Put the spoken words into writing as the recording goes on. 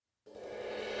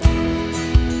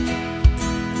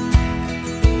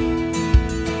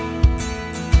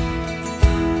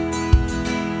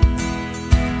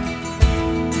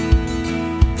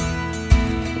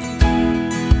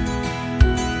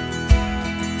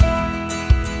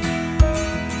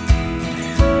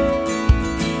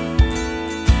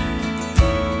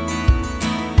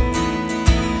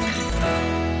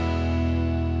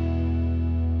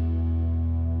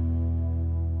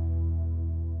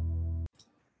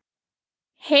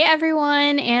Hey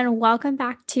everyone, and welcome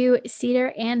back to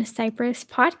Cedar and Cypress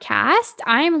podcast.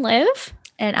 I'm Liv.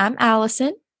 And I'm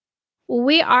Allison.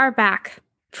 We are back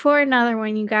for another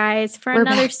one, you guys, for We're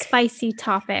another back. spicy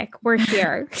topic. We're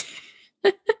here.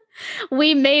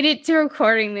 We made it to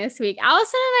recording this week.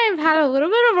 Allison and I have had a little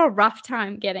bit of a rough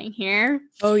time getting here.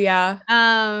 Oh, yeah.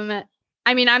 I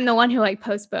mean, I'm the one who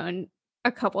postponed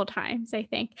a couple times, I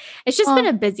think. It's just been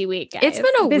a busy week, guys. It's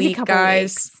been a busy week,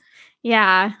 guys. Weeks.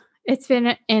 Yeah. It's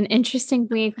been an interesting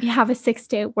week. We have a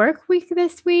 6-day work week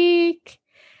this week.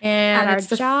 And at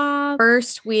it's our job.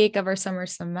 First week of our summer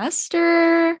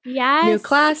semester. Yes. New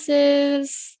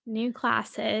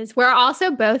classes. We're also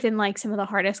both in some of the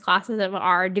hardest classes of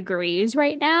our degrees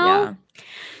right now. Yeah.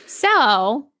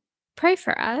 So pray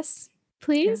for us,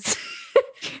 please.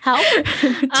 Help. Do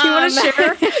you want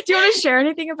to share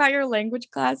anything about your language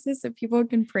classes that people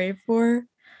can pray for?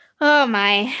 Oh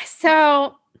my.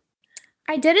 So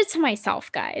I did it to myself,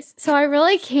 guys. So I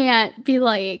really can't be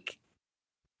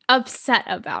upset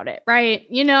about it, right?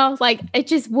 It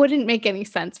just wouldn't make any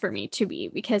sense for me to be,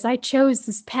 because I chose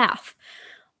this path.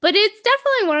 But it's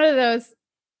definitely one of those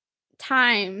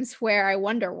times where I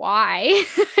wonder why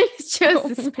I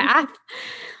chose this path.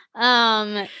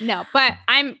 No, but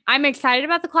I'm excited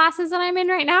about the classes that I'm in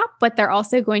right now, but they're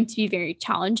also going to be very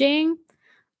challenging.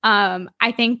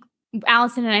 I think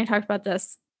Allison and I talked about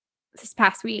this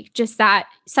past week, just that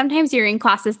sometimes you're in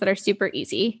classes that are super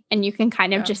easy and you can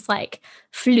kind of just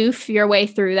floof your way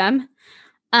through them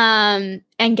and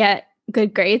get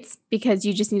good grades because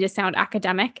you just need to sound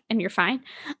academic and you're fine.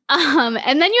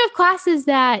 And then you have classes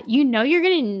that you're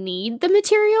going to need the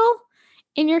material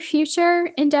in your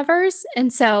future endeavors.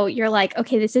 And so you're like,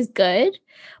 okay, this is good,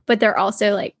 but they're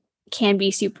also can be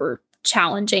super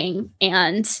challenging.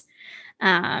 And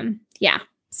yeah.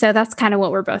 So that's kind of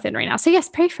what we're both in right now. So yes,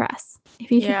 pray for us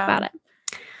if you think about it.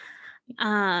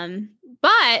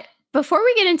 But before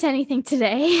we get into anything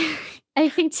today,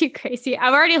 anything too crazy,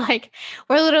 I'm already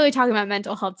we're literally talking about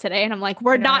mental health today. And I'm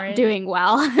we're not doing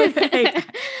well.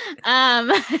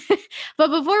 But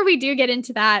before we do get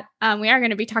into that, we are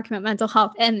going to be talking about mental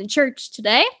health in the church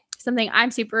today. Something I'm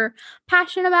super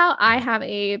passionate about. I have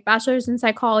a bachelor's in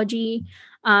psychology.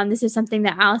 This is something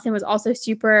that Allison was also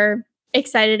super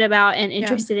excited about and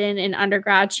interested in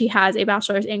undergrad. She has a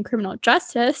bachelor's in criminal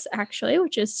justice, actually,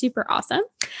 which is super awesome.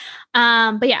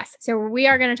 But yes, so we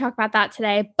are going to talk about that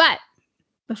today. But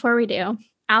before we do,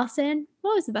 Allison,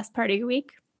 what was the best part of your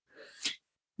week?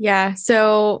 Yeah,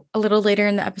 so a little later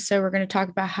in the episode, we're going to talk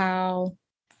about how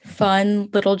fun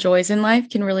little joys in life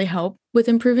can really help with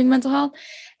improving mental health.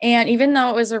 And even though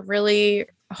it was a really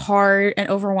hard and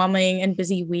overwhelming and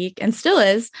busy week, and still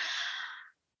is,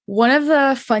 one of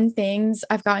the fun things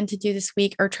I've gotten to do this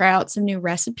week are try out some new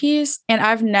recipes. And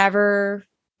I've never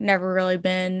really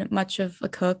been much of a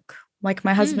cook.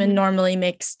 My husband normally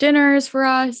makes dinners for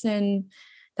us, and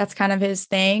that's kind of his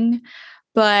thing.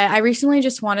 But I recently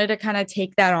just wanted to kind of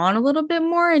take that on a little bit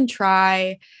more and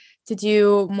try to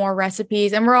do more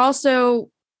recipes. And we're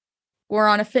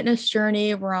on a fitness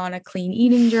journey. We're on a clean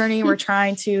eating journey. We're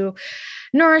trying to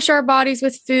nourish our bodies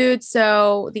with food.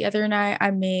 So the other night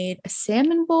I made a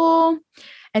salmon bowl,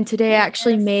 and today I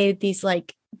actually made these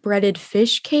breaded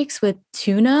fish cakes with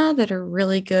tuna that are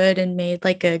really good, and made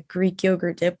a Greek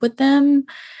yogurt dip with them.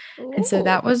 Ooh. And so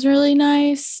that was really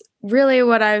nice. Really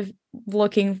what I've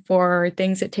looking for are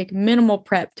things that take minimal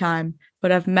prep time,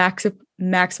 but have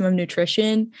maximum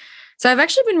nutrition. So I've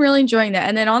actually been really enjoying that.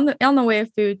 And then on the way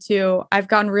of food too, I've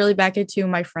gotten really back into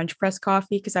my French press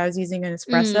coffee because I was using an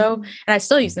espresso, and I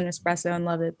still use an espresso and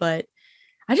love it. But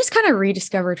I just kind of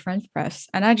rediscovered French press,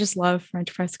 and I just love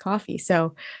French press coffee.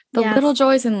 So the little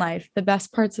joys in life, the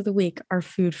best parts of the week are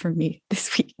food for me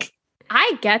this week.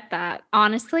 I get that.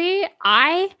 Honestly,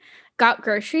 I got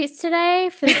groceries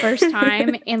today for the first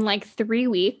time in 3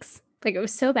 weeks. It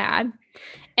was so bad.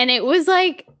 And it was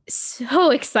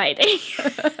so exciting.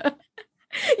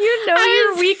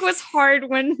 Your week was hard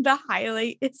when the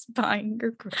highlight is buying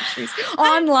your groceries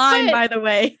online, by the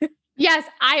way. Yes,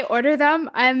 I order them.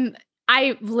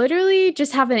 I literally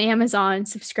just have an Amazon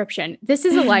subscription. This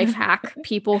is a life hack,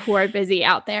 people who are busy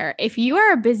out there. If you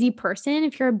are a busy person,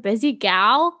 if you're a busy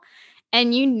gal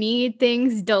and you need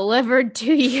things delivered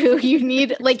to you, you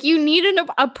need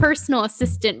a personal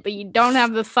assistant, but you don't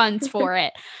have the funds for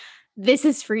it. This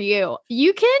is for you.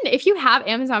 You can, if you have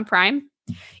Amazon Prime,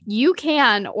 you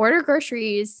can order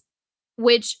groceries,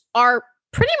 which are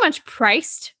pretty much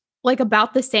priced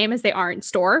about the same as they are in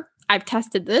store. I've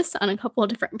tested this on a couple of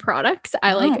different products.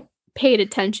 I paid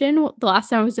attention the last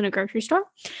time I was in a grocery store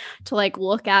to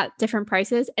look at different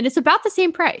prices, and it's about the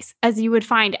same price as you would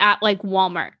find at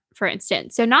Walmart. for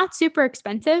instance. So not super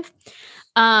expensive.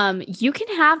 You can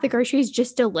have the groceries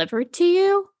just delivered to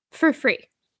you for free.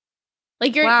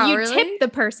 Like you really? tip the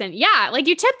person. Yeah. Like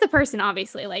you tip the person,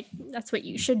 obviously. Like that's what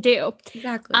you should do.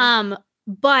 Exactly.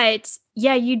 But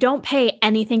yeah, you don't pay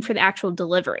anything for the actual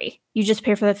delivery. You just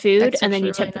pay for the food and then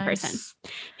you tip the person.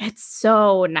 It's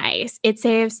so nice. It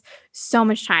saves so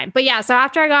much time. But yeah, so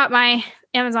after I got my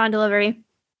Amazon delivery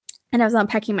and I was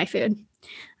unpacking my food,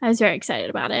 I was very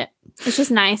excited about it. It's just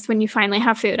nice when you finally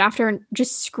have food after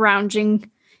just scrounging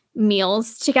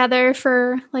meals together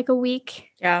for like a week.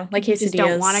 Yeah, like quesadillas. You just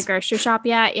don't want to grocery shop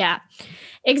yet. Yeah,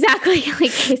 exactly.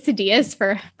 Like quesadillas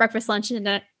for breakfast, lunch, and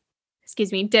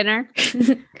dinner.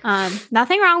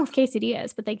 Nothing wrong with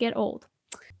quesadillas, but they get old.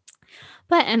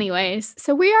 But anyways,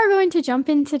 so we are going to jump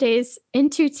into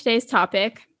today's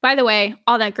topic. By the way,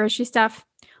 all that grocery stuff,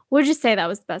 we'll just say that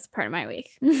was the best part of my week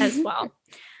as well.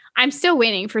 I'm still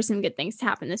waiting for some good things to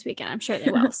happen this weekend. I'm sure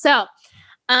they will. So,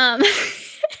 so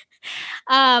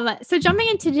jumping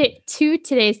into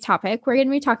today's topic, we're going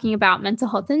to be talking about mental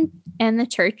health in the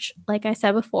church, like I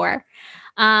said before.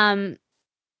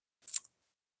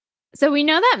 So we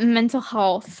know that mental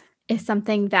health is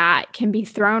something that can be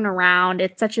thrown around.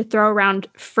 It's such a throw around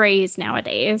phrase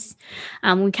nowadays.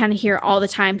 We kind of hear all the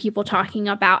time people talking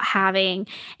about having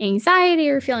anxiety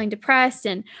or feeling depressed.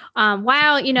 And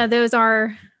while, those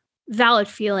are valid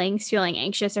feelings, feeling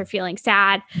anxious or feeling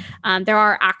sad, there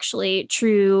are actually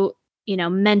true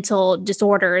mental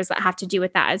disorders that have to do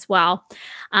with that as well.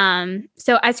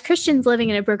 So as Christians living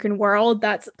in a broken world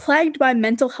that's plagued by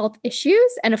mental health issues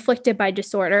and afflicted by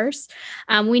disorders,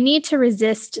 we need to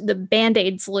resist the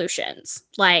Band-Aid solutions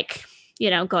like,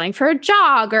 going for a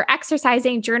jog or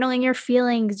exercising, journaling your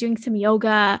feelings, doing some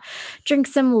yoga, drink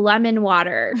some lemon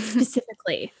water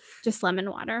specifically. Just lemon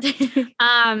water.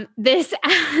 This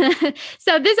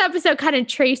episode kind of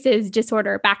traces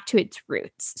disorder back to its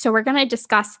roots. So we're going to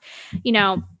discuss,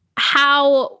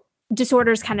 how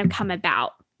disorders kind of come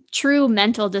about, true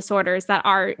mental disorders that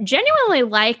are genuinely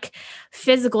like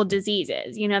physical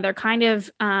diseases. They're kind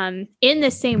of in the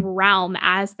same realm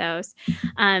as those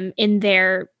in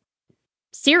their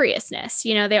seriousness.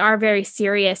 They are very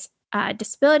serious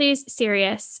disabilities,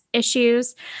 serious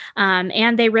issues,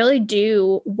 and they really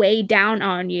do weigh down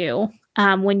on you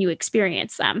when you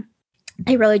experience them.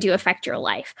 They really do affect your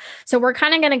life. So we're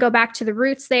kind of going to go back to the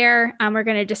roots there. We're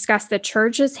going to discuss the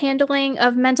church's handling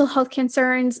of mental health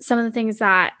concerns, some of the things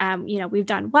that, we've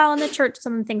done well in the church,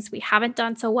 some of the things we haven't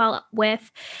done so well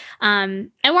with.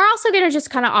 And we're also going to just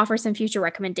kind of offer some future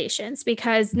recommendations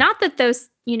because not that those,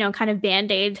 kind of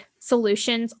Band-Aid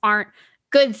solutions aren't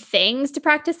good things to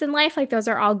practice in life. Like those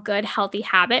are all good, healthy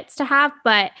habits to have,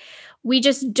 but we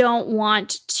just don't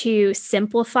want to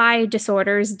simplify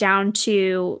disorders down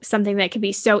to something that can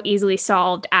be so easily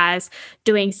solved as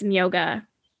doing some yoga,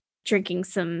 drinking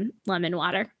some lemon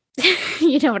water.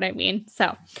 You know what I mean?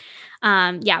 So,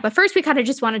 but first we kind of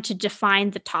just wanted to define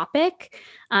the topic.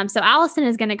 So Allison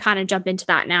is going to kind of jump into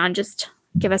that now and just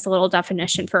give us a little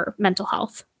definition for mental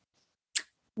health.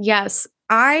 Yes,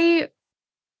 I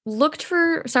looked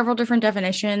for several different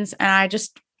definitions and I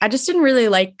just didn't really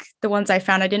like the ones I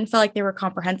found. I didn't feel like they were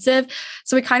comprehensive.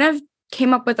 So we kind of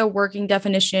came up with a working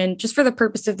definition just for the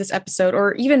purpose of this episode,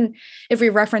 or even if we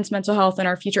reference mental health in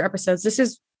our future episodes, this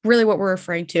is really what we're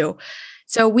referring to.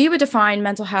 So we would define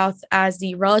mental health as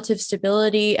the relative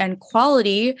stability and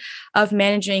quality of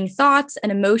managing thoughts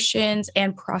and emotions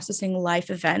and processing life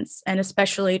events, and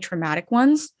especially traumatic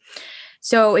ones.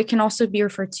 So it can also be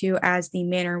referred to as the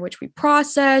manner in which we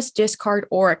process, discard,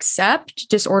 or accept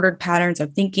disordered patterns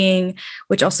of thinking,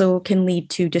 which also can lead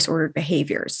to disordered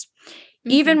behaviors.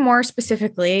 Mm-hmm. Even more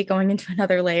specifically, going into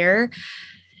another layer,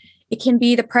 it can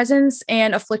be the presence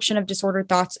and affliction of disordered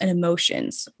thoughts and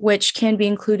emotions, which can be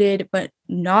included but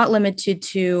not limited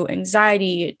to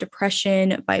anxiety,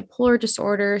 depression, bipolar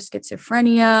disorder,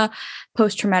 schizophrenia,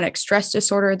 post-traumatic stress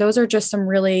disorder. Those are just some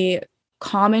really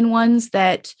common ones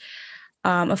that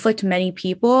afflict many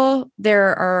people.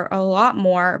 There are a lot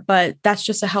more, but that's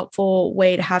just a helpful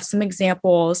way to have some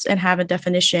examples and have a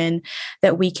definition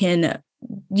that we can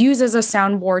use as a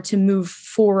soundboard to move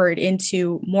forward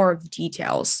into more of the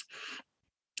details.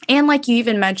 And like you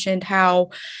even mentioned, how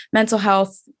mental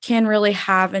health can really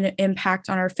have an impact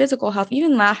on our physical health.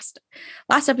 Even last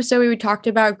episode, we talked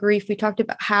about grief. We talked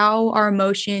about how our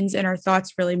emotions and our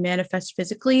thoughts really manifest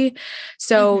physically.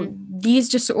 So these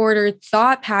disordered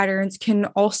thought patterns can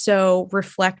also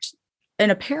reflect in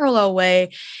a parallel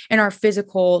way in our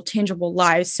physical, tangible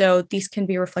lives. So these can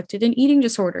be reflected in eating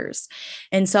disorders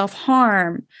and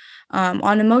self-harm. On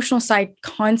the emotional side,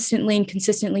 constantly and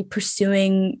consistently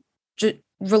pursuing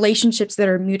relationships that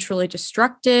are mutually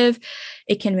destructive.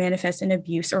 It can manifest in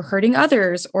abuse or hurting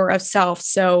others or of self.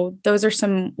 So those are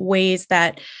some ways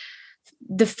that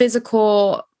the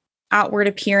physical outward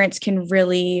appearance can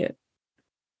really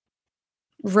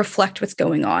reflect what's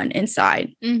going on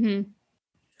inside. Mm-hmm.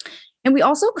 And we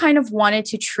also kind of wanted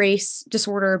to trace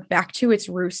disorder back to its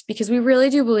roots because we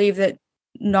really do believe that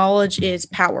knowledge is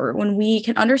power. When we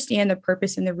can understand the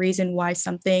purpose and the reason why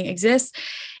something exists,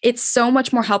 it's so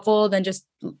much more helpful than just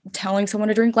telling someone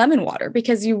to drink lemon water,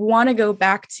 because you want to go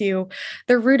back to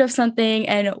the root of something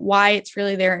and why it's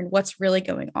really there and what's really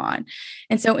going on.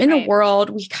 And so in the world,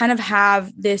 we kind of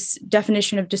have this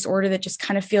definition of disorder that just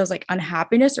kind of feels like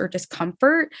unhappiness or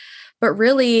discomfort. But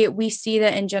really, we see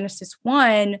that in Genesis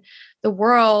 1, the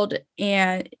world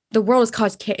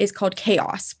is called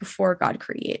chaos before God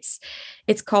creates.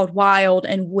 It's called wild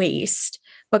and waste,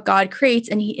 but God creates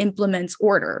and he implements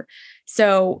order.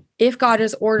 So if God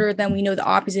is order, then we know the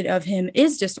opposite of him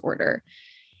is disorder.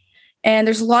 And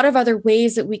there's a lot of other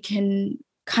ways that we can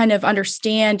kind of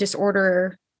understand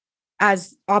disorder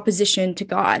as opposition to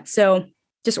God. So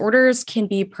disorders can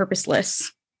be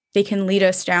purposeless. They can lead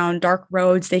us down dark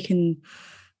roads. They can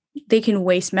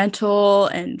waste mental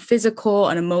and physical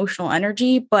and emotional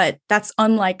energy, but that's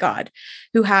unlike God,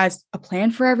 who has a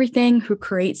plan for everything, who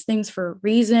creates things for a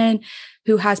reason,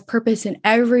 who has purpose in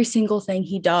every single thing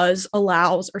he does,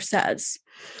 allows, or says.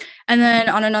 And then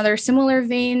on another similar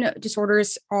vein,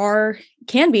 disorders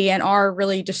can be and are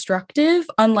really destructive,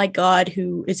 unlike God,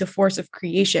 who is a force of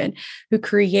creation, who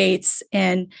creates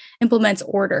and implements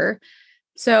order.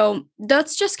 So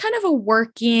that's just kind of a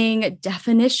working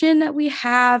definition that we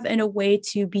have and a way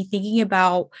to be thinking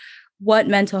about what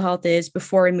mental health is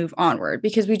before we move onward,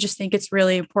 because we just think it's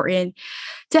really important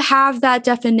to have that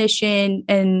definition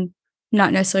and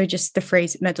not necessarily just the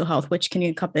phrase mental health, which can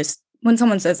encompass, when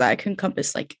someone says that, it can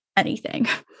encompass like anything.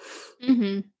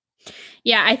 Mm-hmm.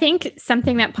 Yeah, I think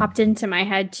something that popped into my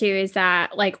head too is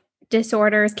that like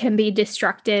disorders can be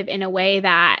destructive in a way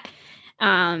that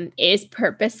is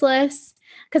purposeless.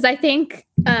 Because I think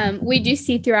we do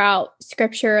see throughout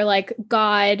scripture, like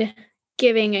God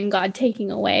giving and God taking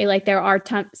away. Like there are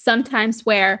some times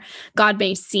where God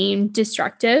may seem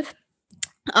destructive.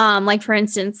 Like for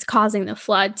instance, causing the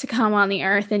flood to come on the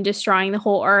earth and destroying the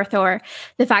whole earth, or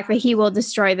the fact that he will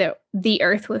destroy the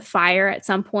earth with fire at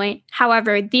some point.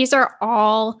 However, these are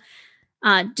all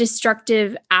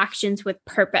destructive actions with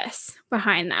purpose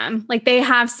behind them. Like they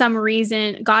have some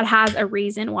reason. God has a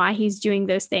reason why he's doing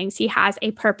those things. He has a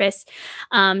purpose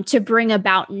to bring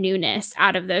about newness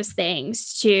out of those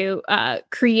things, to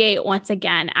create once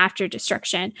again after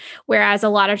destruction. Whereas a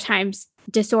lot of times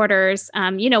disorders,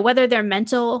 whether they're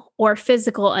mental or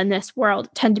physical in this world,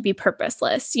 tend to be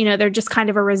purposeless. They're just kind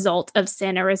of a result of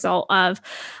sin, a result of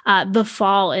the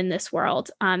fall in this world.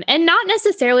 And not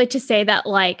necessarily to say that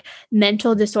like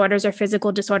mental disorders or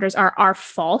physical disorders are our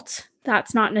fault.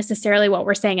 That's not necessarily what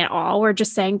we're saying at all. We're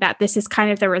just saying that this is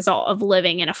kind of the result of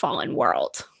living in a fallen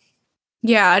world.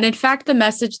 Yeah. And in fact, the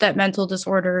message that mental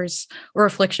disorders or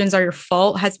afflictions are your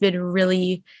fault has been a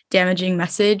really damaging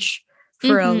message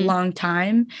for a long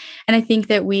time. And I think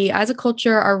that we as a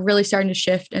culture are really starting to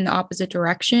shift in the opposite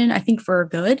direction. I think for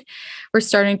good. We're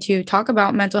starting to talk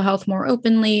about mental health more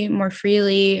openly, more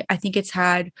freely. I think it's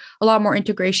had a lot more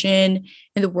integration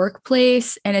in the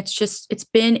workplace. And it's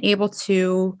been able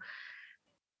to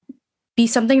be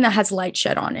something that has light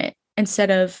shed on it instead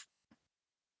of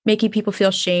making people feel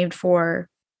shamed for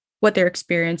what they're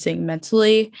experiencing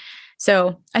mentally.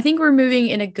 So I think we're moving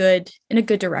in a good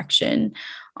direction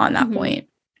on that point.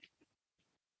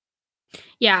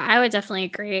 Yeah, I would definitely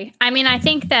agree. I mean, I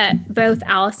think that both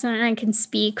Allison and I can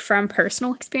speak from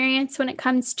personal experience when it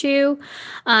comes to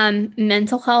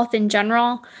mental health in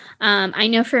general. I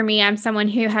know for me, I'm someone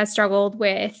who has struggled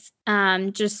with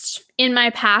just in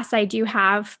my past, I do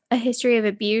have a history of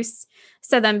abuse.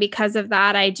 So then because of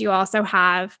that, I do also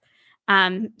have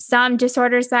some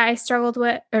disorders that I struggle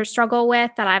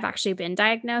with that I've actually been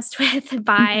diagnosed with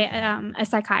by a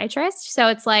psychiatrist. So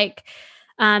it's like,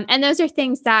 and those are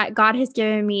things that God has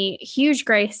given me huge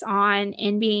grace on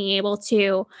in being able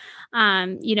to,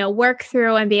 work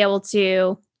through and be able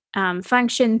to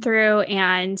function through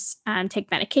and take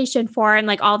medication for, and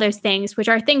like all those things, which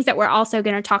are things that we're also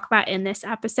going to talk about in this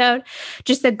episode.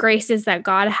 Just the graces that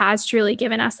God has truly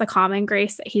given us, the common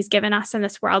grace that he's given us in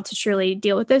this world to truly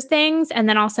deal with those things. And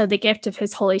then also the gift of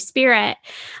his Holy Spirit,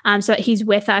 so that he's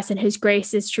with us and his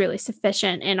grace is truly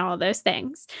sufficient in all those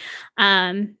things.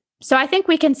 So I think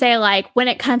we can say, like, when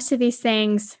it comes to these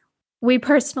things, we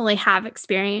personally have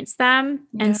experienced them.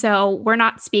 Yeah. And so we're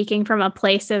not speaking from a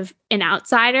place of an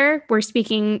outsider. We're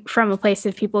speaking from a place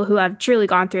of people who have truly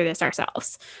gone through this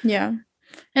ourselves. Yeah.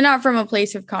 And not from a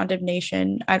place of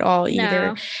condemnation at all either.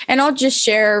 No. And I'll just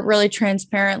share really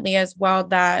transparently as well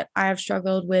that I have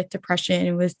struggled with depression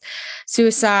and with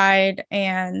suicide.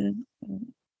 And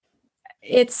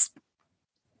it's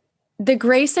the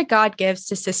grace that God gives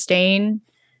to sustain.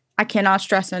 I cannot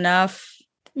stress enough.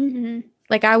 Mm-hmm.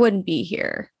 Like, I wouldn't be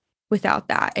here without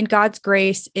that. And God's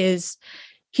grace is,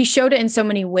 he showed it in so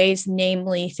many ways,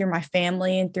 namely through my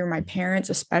family and through my parents,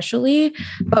 especially.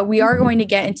 But we are going to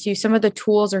get into some of the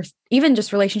tools or even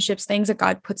just relationships, things that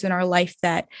God puts in our life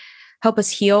that help us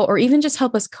heal or even just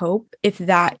help us cope, if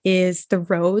that is the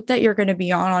road that you're going to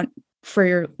be on for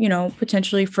your,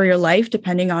 potentially for your life,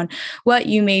 depending on what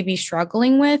you may be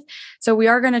struggling with. So we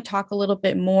are going to talk a little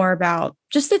bit more about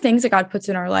just the things that God puts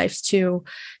in our lives to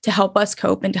help us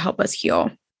cope and to help us heal.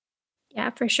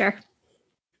 Yeah, for sure.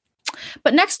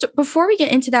 But next, before we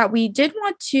get into that, we did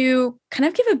want to kind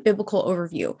of give a biblical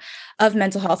overview of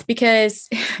mental health, because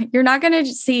you're not going to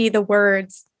see the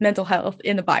words mental health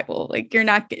in the Bible. Like,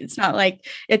 it's not like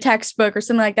a textbook or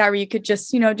something like that where you could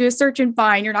just, do a search and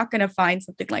find. You're not going to find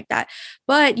something like that.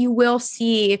 But you will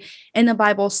see in the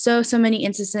Bible so many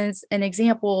instances and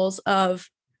examples of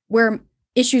where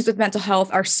issues with mental health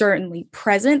are certainly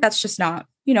present. That's just not,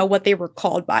 what they were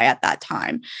called by at that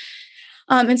time.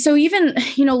 And so even,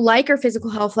 like our physical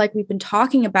health, like we've been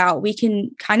talking about, we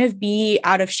can kind of be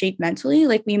out of shape mentally.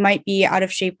 Like, we might be out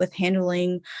of shape with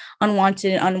handling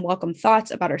unwanted, unwelcome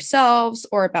thoughts about ourselves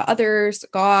or about others,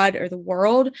 God, or the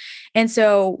world. And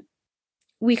so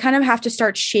we kind of have to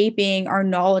start shaping our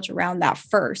knowledge around that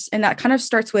first. And that kind of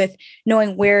starts with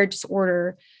knowing where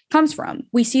disorder comes from.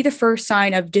 We see the first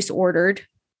sign of disordered,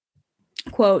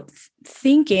 quote,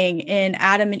 thinking in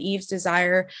Adam and Eve's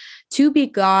desire to be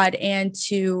God and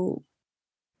to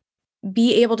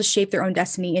be able to shape their own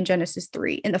destiny in Genesis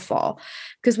 3 in the fall.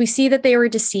 Because we see that they were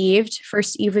deceived.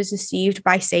 First, Eve was deceived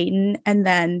by Satan, and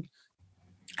then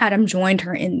Adam joined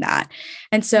her in that.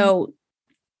 And so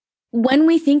when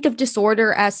we think of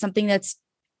disorder as something that's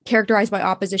characterized by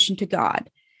opposition to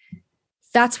God,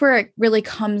 that's where it really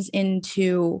comes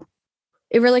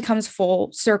full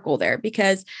circle there,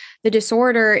 because the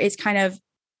disorder is kind of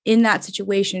in that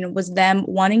situation was them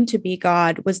wanting to be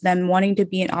God, was them wanting to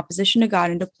be in opposition to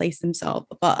God and to place themselves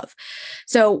above.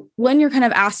 So when you're kind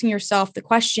of asking yourself the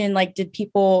question, like, did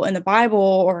people in the Bible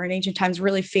or in ancient times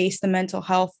really face the mental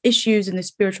health issues and the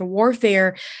spiritual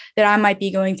warfare that I might be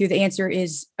going through? The answer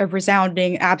is a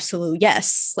resounding absolute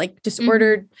yes. Like,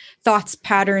 disordered thoughts,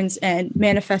 patterns, and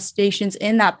manifestations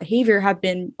in that behavior have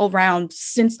been around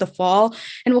since the fall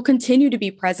and will continue to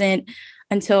be present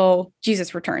until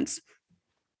Jesus returns.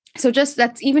 So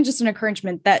that's even just an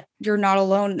encouragement that you're not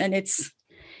alone, and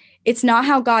it's not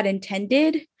how God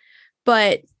intended,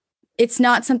 but it's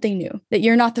not something new, that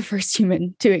you're not the first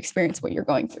human to experience what you're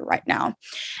going through right now.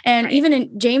 And right.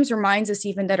 Even James reminds us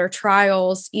even that our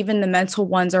trials, even the mental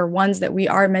ones, are ones that we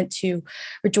are meant to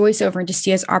rejoice over and to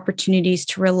see as opportunities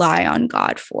to rely on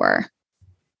God for.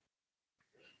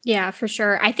 Yeah, for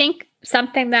sure. I think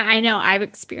something that I know I've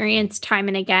experienced time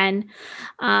and again,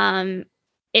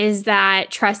 is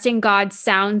that trusting God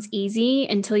sounds easy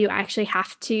until you actually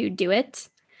have to do it.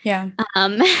 Yeah.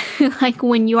 Like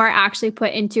when you are actually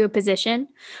put into a position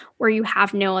where you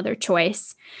have no other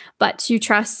choice but to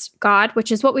trust God,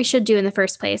 which is what we should do in the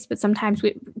first place. But sometimes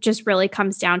it just really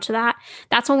comes down to that.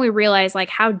 That's when we realize like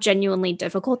how genuinely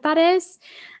difficult that is.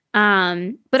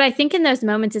 But I think in those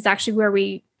moments is actually where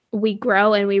we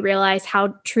grow and we realize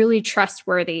how truly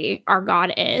trustworthy our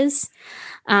God is.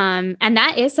 And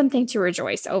that is something to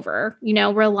rejoice over,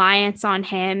 reliance on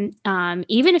him.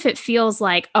 Even if it feels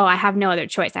like, oh, I have no other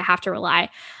choice, I have to rely,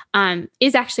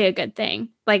 is actually a good thing.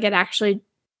 Like, it actually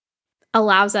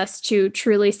allows us to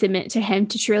truly submit to him,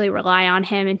 to truly rely on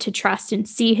him, and to trust and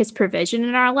see his provision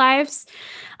in our lives,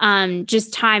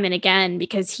 just time and again,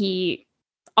 because he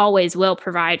always will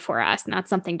provide for us. And that's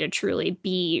something to truly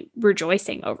be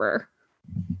rejoicing over.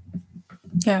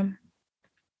 Yeah.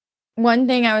 One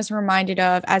thing I was reminded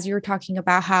of as you were talking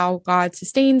about how God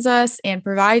sustains us and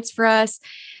provides for us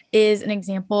is an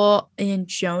example in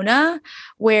Jonah,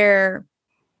 where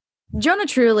Jonah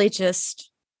truly just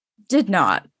did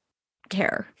not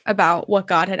care about what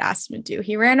God had asked him to do.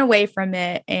 He ran away from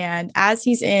it. And as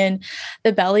he's in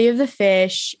the belly of the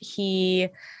fish, he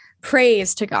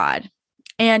prays to God.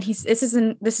 And this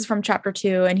is from chapter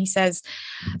 2. And he says,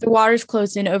 the waters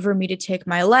closed in over me to take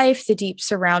my life. The deep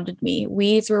surrounded me.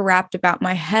 Weeds were wrapped about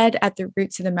my head at the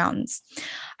roots of the mountains.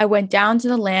 I went down to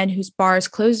the land whose bars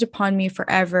closed upon me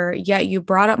forever. Yet you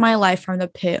brought up my life from the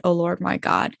pit, O Lord, my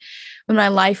God. When my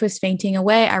life was fainting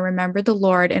away, I remembered the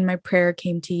Lord, and my prayer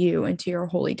came to you and to your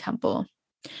holy temple.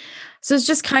 So it's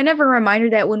just kind of a reminder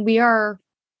that when we are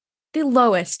the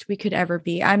lowest we could ever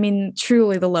be. I mean,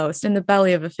 truly the lowest, in the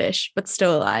belly of a fish, but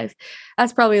still alive.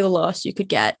 That's probably the lowest you could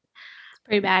get.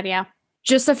 Pretty bad, yeah.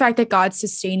 Just the fact that God's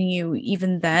sustaining you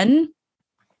even then,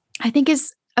 I think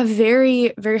is a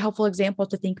very, very helpful example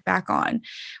to think back on.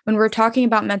 When we're talking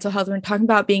about mental health, when we're talking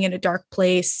about being in a dark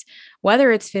place, whether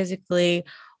it's physically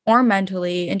or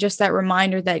mentally, and just that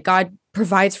reminder that God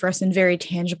provides for us in very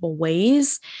tangible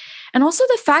ways. And also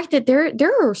the fact that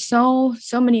there are so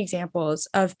many examples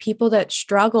of people that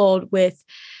struggled with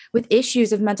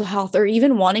issues of mental health or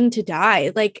even wanting to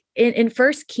die. Like in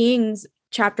 1 Kings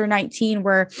chapter 19,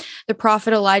 where the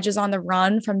prophet Elijah's on the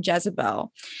run from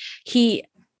Jezebel. The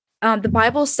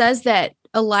Bible says that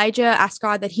Elijah asked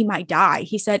God that he might die.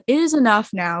 He said, "It is enough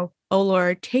now, O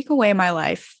Lord, take away my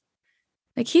life."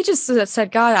 Like he just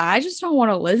said, "God, I just don't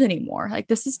want to live anymore. Like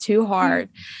this is too hard."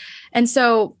 And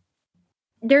so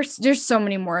there's so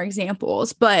many more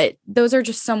examples, but those are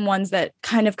just some ones that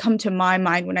kind of come to my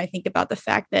mind when I think about the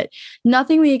fact that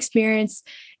nothing we experience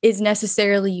is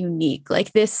necessarily unique.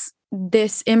 Like this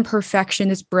imperfection,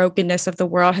 this brokenness of the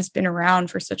world has been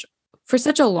around for such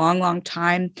a long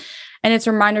time. And it's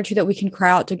a reminder too that we can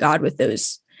cry out to God with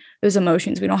those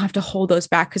emotions. We don't have to hold those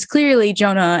back, because clearly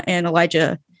Jonah and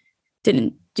Elijah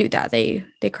didn't do that. They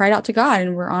cried out to God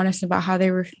and were honest about how they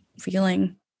were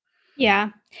feeling. Yeah.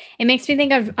 It makes me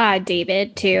think of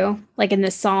David too, like in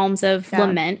the Psalms of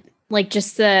Lament, like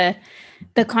just the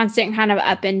constant kind of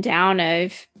up and down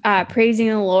of praising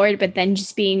the Lord, but then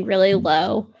just being really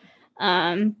low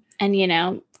and,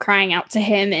 crying out to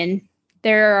him. And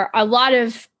there are a lot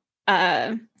of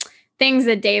things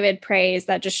that David prays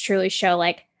that just truly show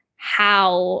like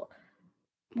how,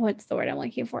 what's the word I'm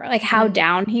looking for? Like how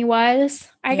down he was,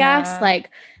 I guess, like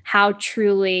how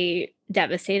truly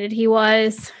devastated he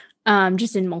was.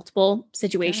 Just in multiple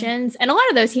situations. And a lot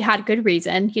of those he had good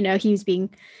reason. He was being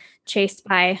chased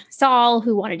by Saul,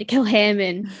 who wanted to kill him,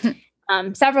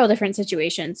 and several different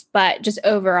situations. But just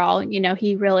overall,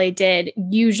 he really did,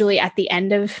 usually at the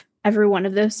end of every one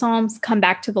of those Psalms, come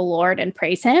back to the Lord and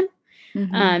praise him.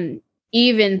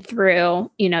 Even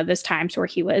through, those times where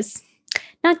he was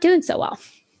not doing so well.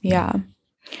 Yeah.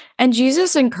 And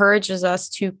Jesus encourages us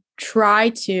to try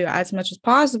to, as much as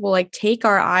possible, like take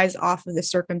our eyes off of the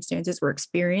circumstances we're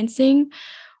experiencing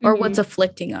or what's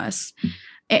afflicting us.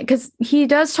 Because he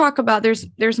does talk about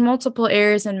there's multiple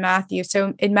areas in Matthew.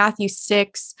 So in Matthew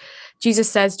 6, Jesus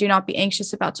says, "Do not be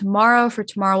anxious about tomorrow, for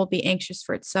tomorrow will be anxious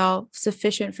for itself.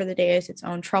 Sufficient for the day is its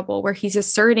own trouble," where he's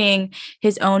asserting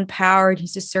his own power and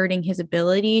he's asserting his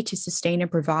ability to sustain and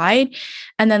provide.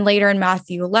 And then later in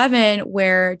Matthew 11,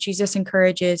 where Jesus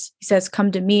encourages, he says,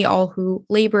 "Come to me, all who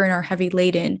labor and are heavy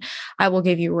laden, I will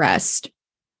give you rest."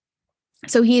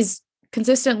 So he's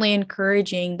consistently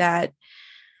encouraging that,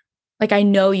 like, I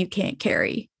know you can't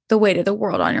carry the weight of the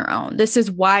world on your own. This is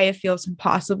why it feels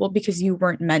impossible, because you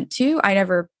weren't meant to. I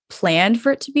never planned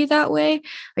for it to be that way.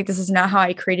 Like, this is not how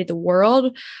I created the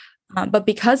world. But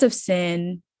because of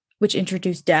sin, which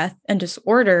introduced death and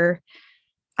disorder,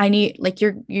 you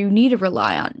need to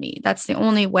rely on me. That's the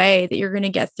only way that you're going to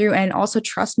get through. And also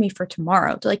trust me for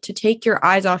tomorrow, to take your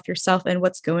eyes off yourself and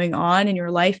what's going on in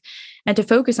your life and to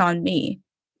focus on me.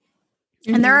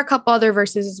 And there are a couple other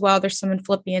verses as well. There's some in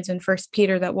Philippians and 1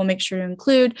 Peter that we'll make sure to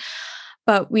include,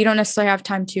 but we don't necessarily have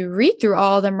time to read through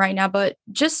all of them right now. But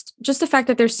just the fact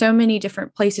that there's so many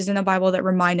different places in the Bible that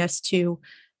remind us to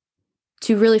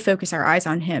really focus our eyes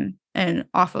on him and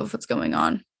off of what's going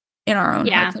on in our own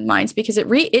hearts and minds, because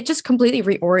it just completely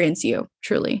reorients you,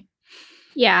 truly.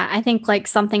 Yeah, I think like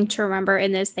something to remember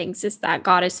in those things is that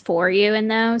God is for you in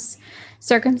those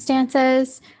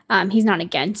circumstances. He's not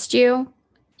against you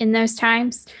in those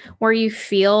times where you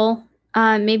feel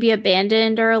maybe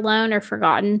abandoned or alone or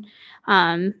forgotten.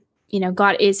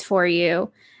 God is for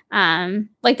you.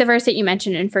 Like the verse that you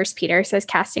mentioned in 1 Peter says,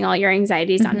 casting all your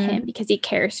anxieties on him because he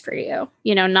cares for you,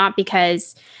 not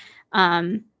because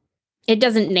it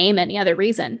doesn't name any other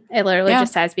reation. It literally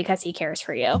just says because he cares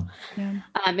for you. Yeah.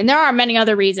 And there are many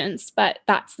other reasons, but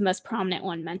that's the most prominent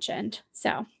one mentioned.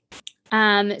 So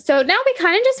now we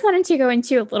kind of just wanted to go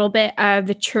into a little bit of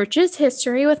the church's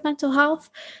history with mental health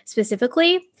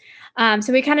specifically.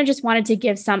 So we kind of just wanted to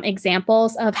give some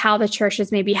examples of how the church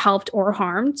has maybe helped or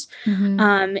harmed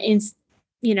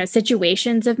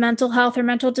situations of mental health or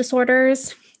mental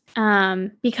disorders,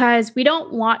 because we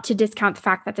don't want to discount the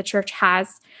fact that the church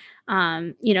has,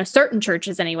 certain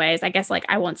churches anyways, I guess, like,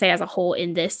 I won't say as a whole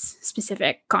in this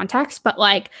specific context, but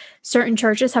like certain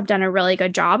churches have done a really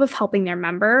good job of helping their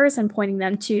members and pointing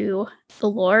them to the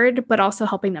Lord, but also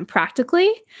helping them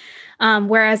practically.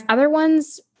 Whereas other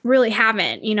ones really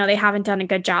haven't, they haven't done a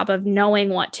good job of knowing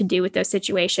what to do with those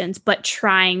situations, but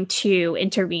trying to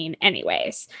intervene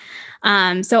anyways.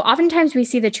 So oftentimes we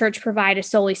see the church provide a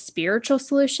solely spiritual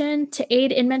solution to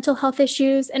aid in mental health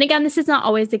issues. And again, this is not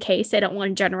always the case. I don't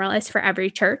want to generalize for every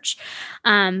church.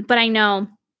 But I know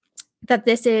that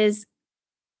this is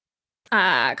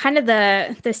kind of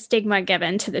the stigma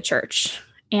given to the church.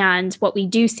 And what we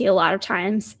do see a lot of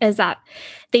times is that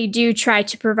they do try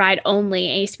to provide only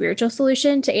a spiritual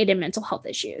solution to aid in mental health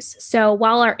issues. So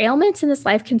while our ailments in this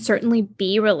life can certainly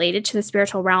be related to the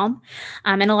spiritual realm,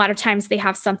 and a lot of times they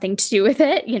have something to do with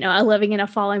it, living in a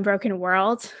fallen, broken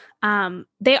world,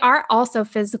 they are also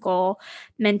physical,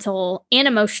 mental, and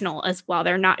emotional as well.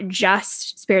 They're not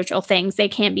just spiritual things. They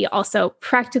can be also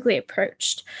practically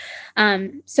approached.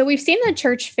 So we've seen the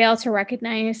church fail to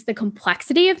recognize the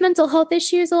complexity of mental health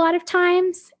issues a lot of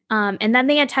times. And then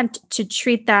they attempt to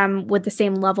treat them with the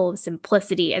same level of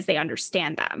simplicity as they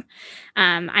understand them.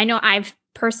 I know I've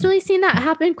personally seen that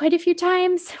happen quite a few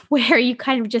times, where you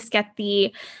kind of just get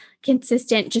the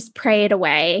consistent, just pray it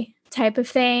away type of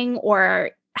thing,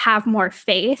 or have more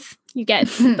faith. You get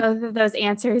both of those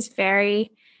answers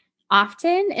very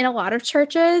often in a lot of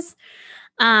churches.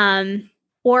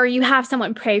 Or you have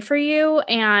someone pray for you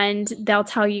and they'll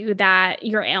tell you that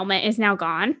your ailment is now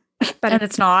gone, but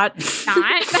it's not.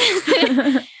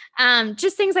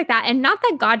 Just things like that. And not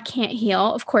that God can't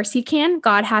heal. Of course he can.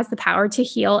 God has the power to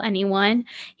heal anyone.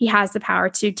 He has the power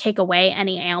to take away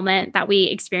any ailment that we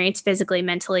experience physically,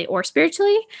 mentally, or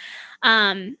spiritually.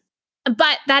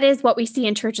 But that is what we see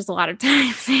in churches a lot of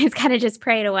times. It's kind of just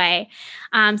prayed away.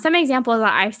 Some examples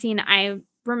that I've seen, I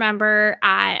remember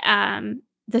at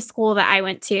the school that I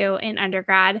went to in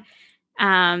undergrad,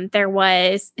 there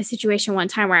was a situation one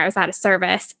time where I was at a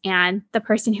service, and the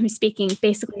person who was speaking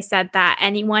basically said that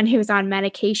anyone who's on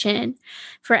medication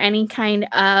for any kind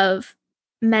of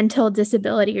mental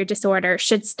disability or disorder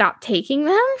should stop taking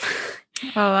them.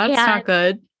 Oh, that's not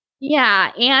good.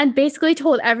 Yeah. And basically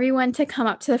told everyone to come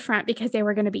up to the front because they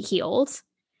were going to be healed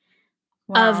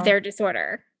of their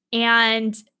disorder.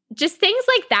 And just things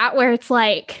like that, where it's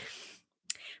like,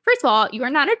 first of all, you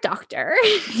are not a doctor.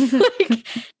 Like,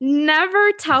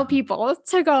 never tell people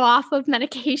to go off of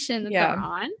medication that they're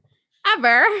on,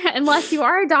 ever, unless you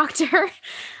are a doctor.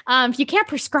 If you can't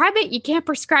prescribe it, you can't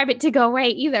prescribe it to go away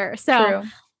either. So,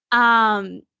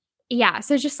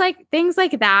 so just like things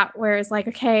like that, where it's like,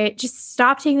 okay, just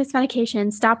stop taking this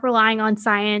medication, stop relying on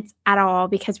science at all,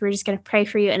 because we're just going to pray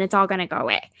for you and it's all going to go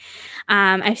away.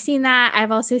 I've seen that.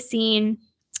 I've also seen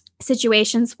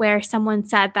situations where someone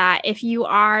said that if you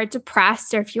are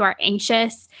depressed or if you are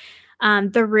anxious,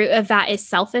 the root of that is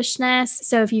selfishness.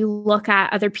 So if you look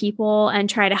at other people and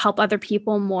try to help other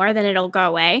people more, then it'll go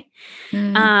away.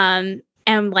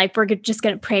 And like, we're just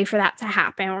going to pray for that to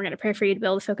happen. We're going to pray for you to be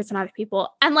able to focus on other people.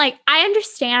 And like, I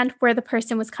understand where the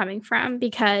person was coming from,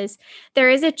 because there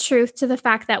is a truth to the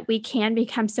fact that we can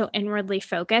become so inwardly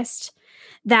focused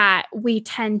that we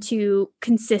tend to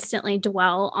consistently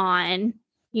dwell on,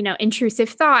 intrusive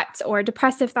thoughts or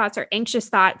depressive thoughts or anxious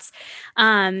thoughts.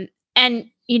 And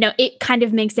it kind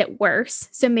of makes it worse.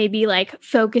 So maybe like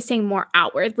focusing more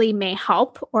outwardly may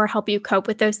help you cope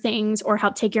with those things, or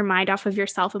help take your mind off of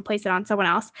yourself and place it on someone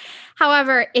else.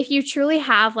 However, if you truly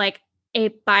have like a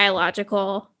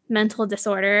biological mental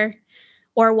disorder,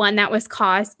 or one that was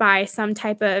caused by some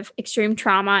type of extreme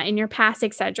trauma in your past,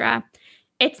 etc.,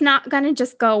 it's not going to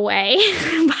just go away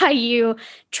by you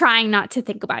trying not to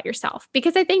think about yourself,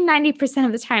 because I think 90%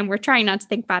 of the time we're trying not to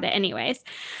think about it anyways.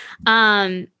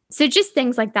 So just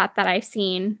things like that I've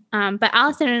seen. But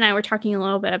Allison and I were talking a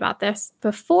little bit about this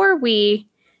before we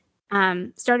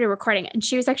started recording, and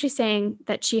she was actually saying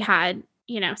that she had,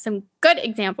 some good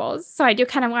examples. So I do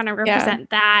kind of want to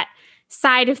represent that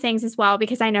side of things as well,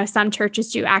 because I know some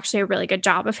churches do actually a really good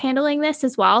job of handling this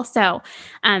as well. So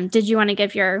did you want to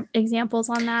give your examples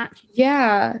on that?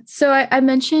 Yeah. So I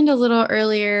mentioned a little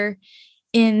earlier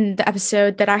in the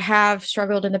episode that I have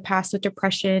struggled in the past with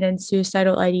depression and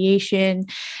suicidal ideation.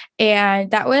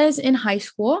 And that was in high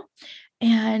school.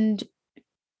 And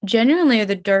genuinely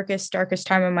the darkest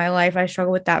time of my life. I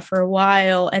struggled with that for a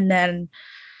while. And then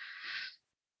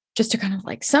just to kind of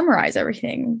like summarize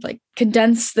everything, like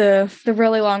condense the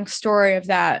really long story of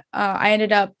that, I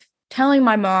ended up telling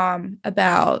my mom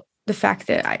about the fact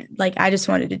that I just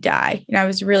wanted to die. And I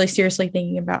was really seriously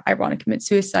thinking about, I want to commit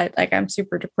suicide. Like, I'm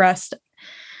super depressed,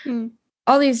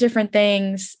 all these different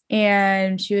things.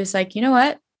 And she was like, you know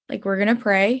what? Like, we're going to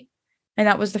pray. And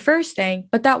that was the first thing,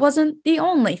 but that wasn't the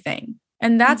only thing.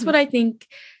 And that's what I think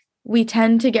we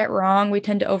tend to get wrong. We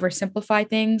tend to oversimplify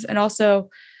things and also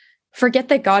forget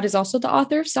that God is also the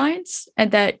author of science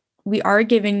and that we are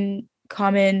giving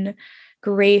common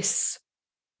grace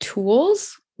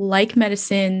tools like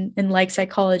medicine and like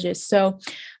psychologists. So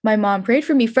my mom prayed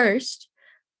for me first,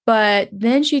 but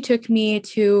then she took me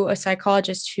to a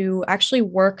psychologist who actually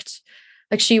worked,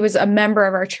 like, she was a member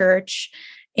of our church,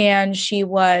 and she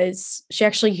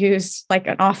actually used like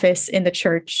an office in the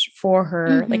church for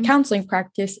her like counseling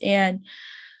practice. And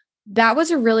that was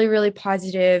a really, really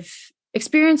positive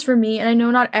experience for me. And I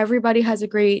know not everybody has a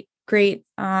great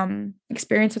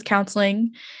experience with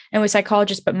counseling and with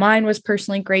psychologists, but mine was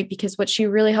personally great because what she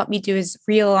really helped me do is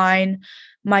realign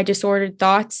my disordered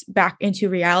thoughts back into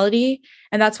reality.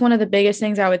 And that's one of the biggest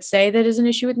things I would say that is an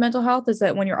issue with mental health, is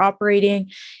that when you're operating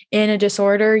in a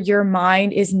disorder, your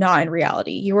mind is not in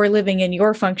reality. You are living in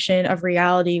your function of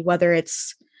reality, whether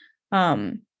it's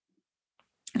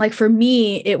like for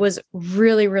me, it was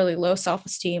really, really low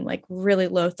self-esteem, like really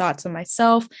low thoughts of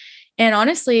myself. And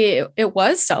honestly, it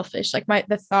was selfish. Like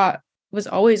the thought was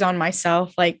always on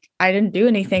myself. Like, I didn't do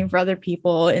anything for other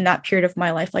people in that period of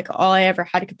my life. Like, all I ever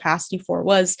had a capacity for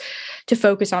was to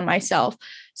focus on myself.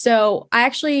 So I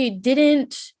actually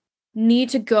didn't need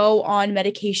to go on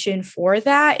medication for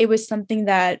that. It was something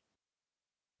that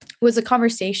was a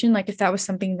conversation. Like, if that was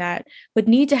something that would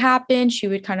need to happen, she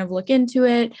would kind of look into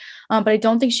it. But I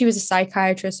don't think she was a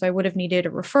psychiatrist, so I would have needed a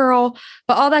referral.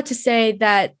 But all that to say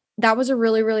that was a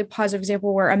really, really positive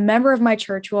example where a member of my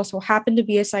church who also happened to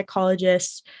be a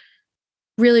psychologist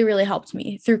really, really helped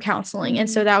me through counseling. And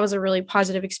so that was a really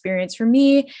positive experience for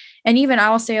me. And even I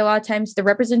will say a lot of times the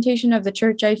representation of the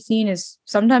church I've seen is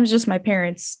sometimes just my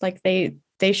parents. Like, they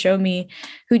show me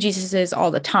who Jesus is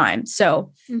all the time.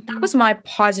 So that was my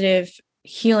positive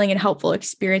healing and helpful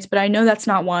experience. But I know that's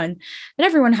not one that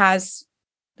everyone has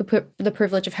the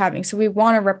privilege of having. So we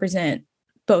want to represent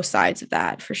both sides of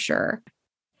that for sure.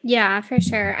 Yeah, for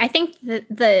sure. I think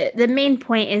the main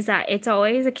point is that it's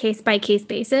always a case by case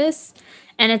basis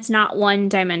and it's not one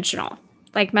dimensional.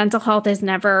 Like, mental health is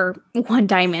never one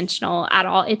dimensional at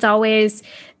all. It's always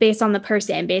based on the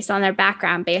person, based on their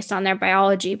background, based on their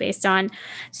biology, based on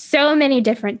so many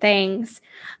different things.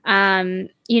 Kind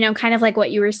of like what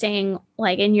you were saying,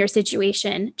 like in your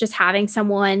situation, just having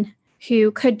someone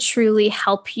who could truly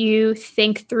help you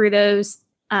think through those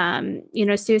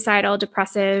suicidal,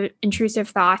 depressive, intrusive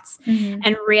thoughts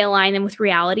and realign them with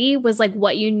reality was like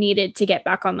what you needed to get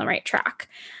back on the right track.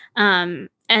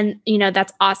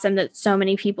 That's awesome that so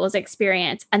many people's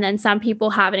experience. And then some people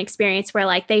have an experience where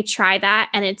like they try that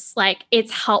and it's like,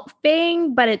 it's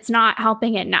helping, but it's not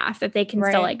helping enough that they can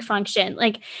still like function.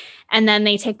 Like, and then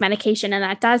they take medication and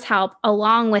that does help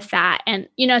along with that. And,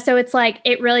 so it's like,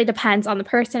 it really depends on the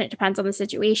person. It depends on the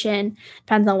situation,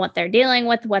 depends on what they're dealing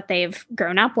with, what they've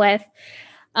grown up with.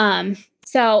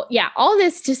 So yeah, all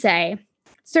this to say,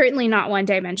 certainly not one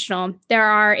dimensional. There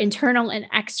are internal and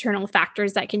external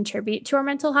factors that contribute to our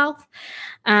mental health.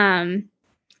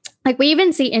 Like we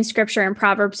even see in scripture in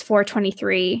Proverbs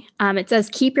 4:23, it says,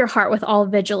 keep your heart with all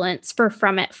vigilance, for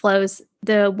from it flows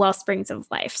the well springs of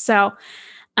life. So,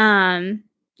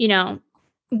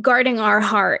 guarding our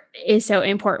heart is so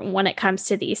important when it comes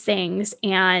to these things,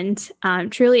 and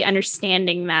truly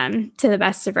understanding them to the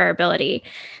best of our ability,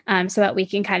 so that we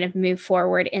can kind of move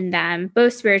forward in them,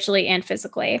 both spiritually and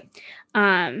physically. So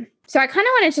I kind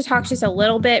of wanted to talk just a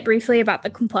little bit briefly about the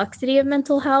complexity of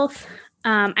mental health.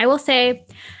 I will say,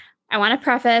 I want to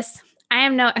preface, I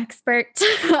am no expert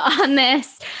on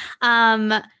this.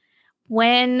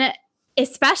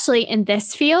 Especially in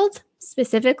this field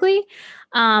specifically,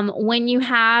 when you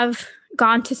have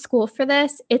gone to school for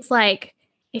this, it's like,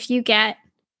 if you get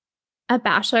a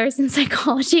bachelor's in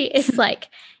psychology, it's like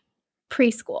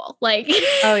preschool. Like,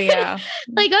 oh yeah.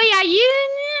 Like, oh yeah, you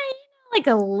know, like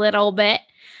a little bit.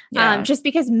 Yeah. Just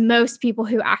because most people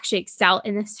who actually excel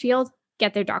in this field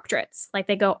get their doctorates, like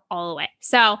they go all the way.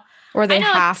 So, or they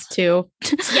have to.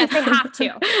 Yes, they have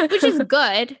to, which is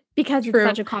good because it's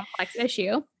such a complex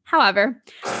issue. However,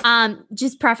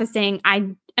 just prefacing,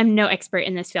 I am no expert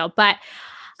in this field, but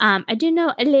I do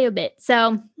know a little bit.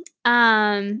 So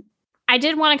I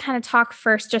did want to kind of talk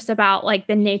first just about like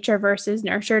the nature versus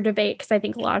nurture debate, because I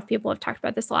think a lot of people have talked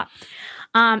about this a lot.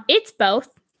 It's both.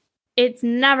 It's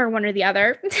never one or the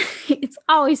other. It's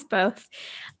always both.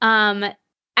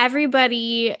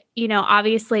 Everybody,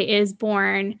 obviously is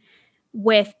born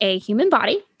with a human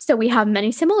body. So we have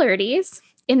many similarities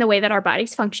in the way that our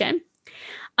bodies function.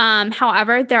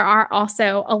 However, there are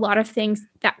also a lot of things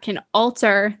that can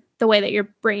alter the way that your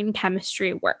brain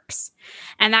chemistry works.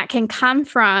 And that can come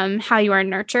from how you are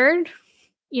nurtured,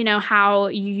 how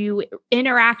you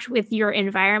interact with your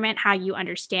environment, how you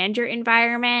understand your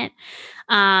environment.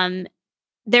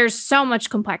 There's so much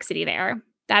complexity there.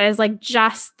 That is like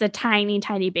just the tiny,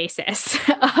 tiny basis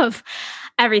of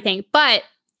everything. But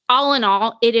all in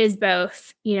all, it is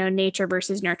both, nature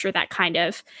versus nurture that kind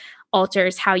of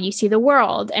alters how you see the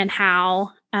world and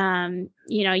how,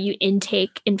 you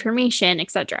intake information,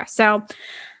 etc. So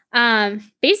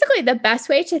basically the best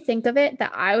way to think of it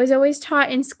that I was always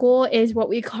taught in school is what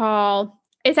we call,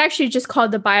 it's actually just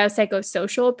called the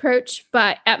biopsychosocial approach.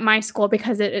 But at my school,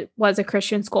 because it was a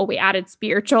Christian school, we added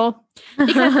spiritual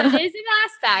because it is an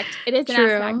aspect. It is an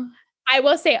aspect. I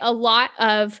will say a lot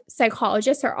of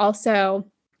psychologists are also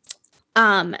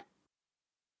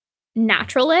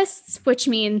naturalists, which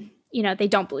mean, they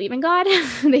don't believe in God.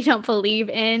 They don't believe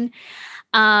in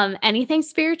anything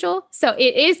spiritual. So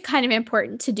it is kind of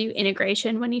important to do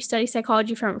integration when you study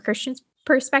psychology from a Christian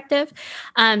perspective.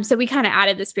 So we kind of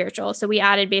added the spiritual. So we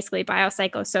added basically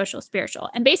biopsychosocial spiritual.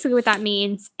 And basically what that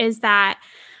means is that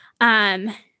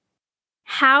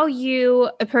how you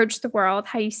approach the world,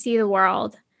 how you see the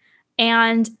world,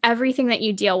 and everything that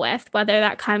you deal with, whether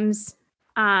that comes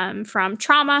from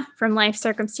trauma, from life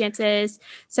circumstances,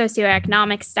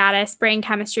 socioeconomic status, brain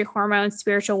chemistry, hormones,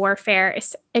 spiritual warfare,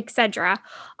 etc.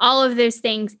 All of those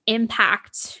things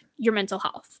impact your mental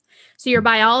health. So your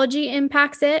biology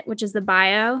impacts it, which is the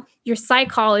bio. Your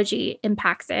psychology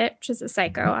impacts it, which is the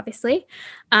psycho, obviously.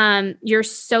 Your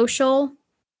social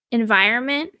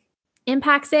environment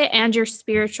impacts it, and your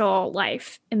spiritual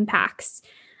life impacts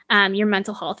your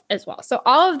mental health as well. So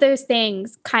all of those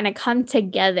things kind of come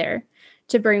together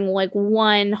to bring like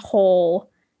one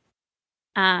whole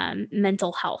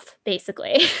mental health,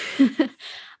 basically. Which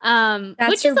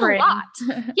is a lot.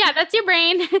 Yeah, that's your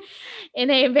brain in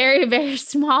a very, very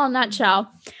small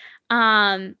nutshell.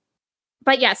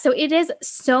 But yeah, so it is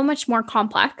so much more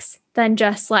complex than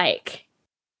just the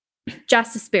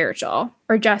spiritual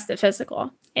or just the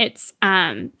physical. It's,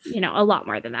 a lot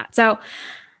more than that. So,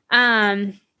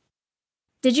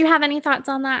 did you have any thoughts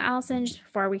on that, Allison, just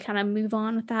before we kind of move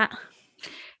on with that?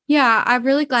 Yeah, I'm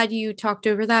really glad you talked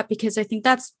over that, because I think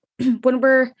that's when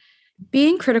we're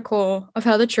being critical of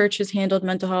how the church has handled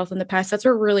mental health in the past, that's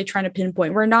what we're really trying to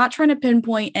pinpoint. We're not trying to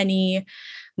pinpoint any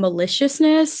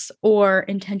maliciousness or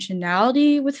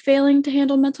intentionality with failing to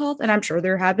handle mental health. And I'm sure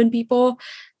there have been people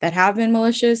that have been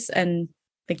malicious and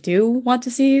they do want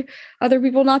to see other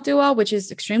people not do well, which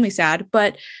is extremely sad.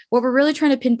 But what we're really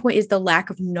trying to pinpoint is the lack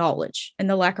of knowledge and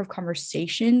the lack of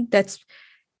conversation that's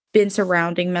been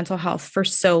surrounding mental health for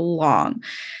so long.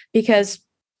 Because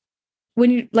when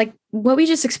you like what we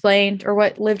just explained, or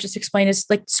what Liv just explained, is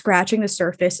like scratching the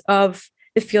surface of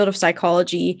the field of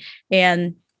psychology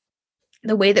and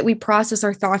the way that we process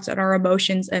our thoughts and our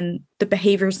emotions and the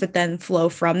behaviors that then flow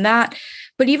from that.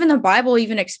 But even the Bible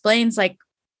even explains like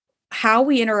how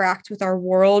we interact with our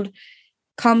world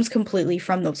comes completely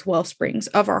from those well springs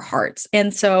of our hearts.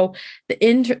 And so the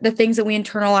things that we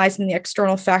internalize and the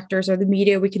external factors or the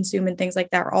media we consume and things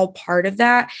like that are all part of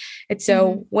that. And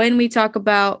so when we talk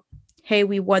about, hey,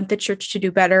 we want the church to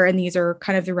do better, and these are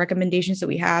kind of the recommendations that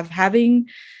we have, having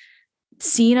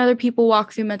seen other people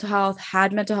walk through mental health,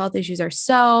 had mental health issues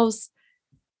ourselves,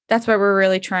 that's why we're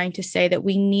really trying to say that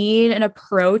we need an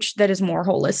approach that is more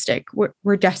holistic.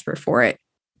 We're desperate for it.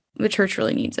 The church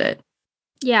really needs it.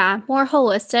 Yeah, more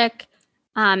holistic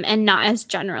and not as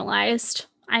generalized,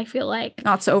 I feel like.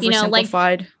 Not so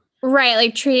oversimplified. Right,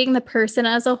 like treating the person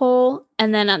as a whole,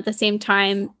 and then at the same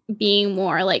time being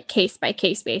more like case by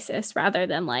case basis rather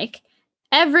than like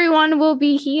everyone will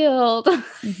be healed.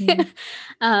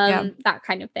 That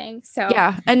kind of thing. So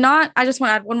yeah. And I just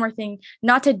want to add one more thing,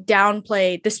 not to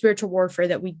downplay the spiritual warfare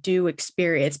that we do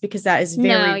experience, because that is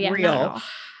very real.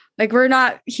 Like, we're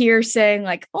not here saying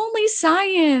like only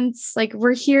science, like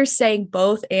we're here saying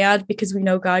both, and because we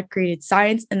know God created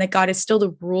science and that God is still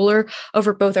the ruler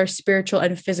over both our spiritual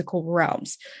and physical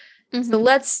realms. So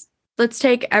let's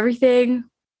take everything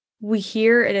we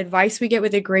hear and advice we get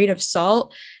with a grain of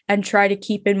salt and try to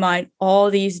keep in mind all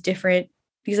these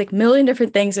like million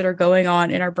different things that are going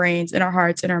on in our brains, in our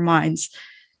hearts, in our minds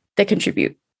that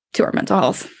contribute to our mental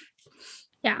health.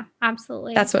 Yeah,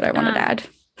 absolutely. That's what I wanted to add.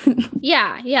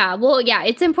 Yeah. Well, yeah,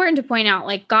 it's important to point out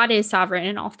like God is sovereign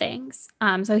in all things.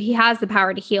 So he has the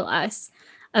power to heal us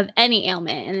of any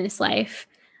ailment in this life.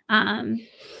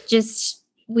 Just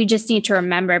we just need to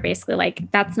remember basically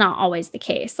like that's not always the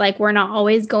case. Like we're not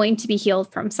always going to be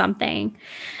healed from something.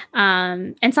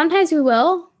 And sometimes we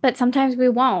will, but sometimes we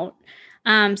won't.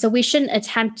 So we shouldn't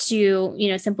attempt to,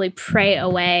 simply pray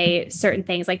away certain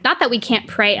things. Like, not that we can't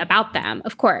pray about them,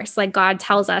 of course. Like God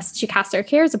tells us to cast our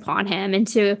cares upon Him and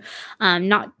to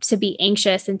not to be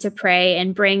anxious and to pray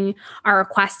and bring our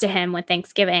requests to Him with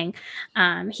thanksgiving.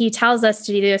 He tells us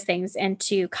to do those things and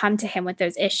to come to Him with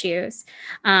those issues.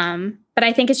 But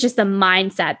I think it's just the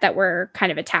mindset that we're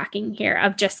kind of attacking here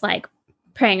of just like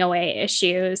praying away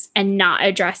issues and not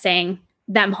addressing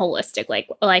them holistically,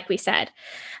 like we said.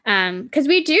 Because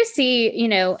we do see,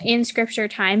 in scripture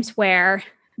times where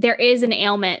there is an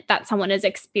ailment that someone is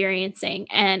experiencing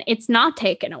and it's not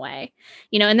taken away,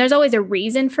 and there's always a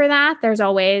reason for that. There's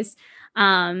always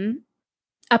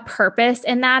a purpose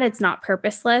in that. It's not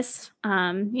purposeless.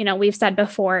 We've said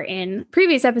before in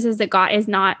previous episodes that God is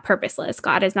not purposeless.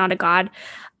 God is not a God,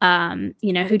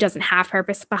 who doesn't have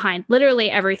purpose behind literally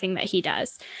everything that He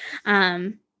does.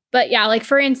 But yeah, like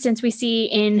for instance, we see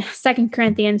in 2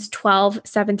 Corinthians 12,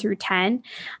 7 through 10,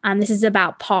 this is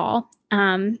about Paul. So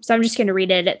I'm just going to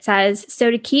read it. It says,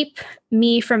 "So to keep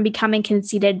me from becoming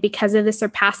conceited because of the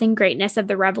surpassing greatness of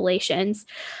the revelations,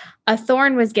 a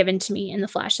thorn was given to me in the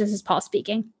flesh." This is Paul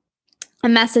speaking. "A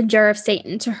messenger of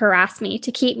Satan to harass me,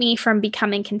 to keep me from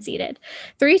becoming conceited.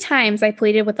 3 times I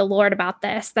pleaded with the Lord about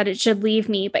this, that it should leave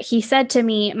me. But He said to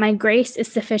me, 'My grace is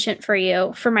sufficient for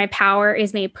you, for my power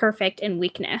is made perfect in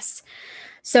weakness.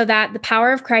 So that the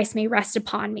power of Christ may rest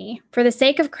upon me. For the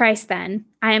sake of Christ, then,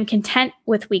 I am content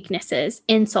with weaknesses,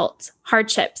 insults,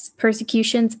 hardships,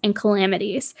 persecutions, and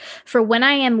calamities. For when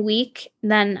I am weak,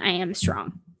 then I am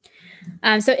strong.'"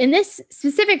 So in this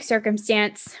specific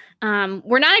circumstance,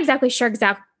 we're not exactly sure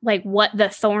like what the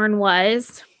thorn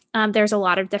was. There's a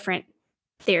lot of different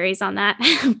theories on that,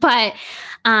 but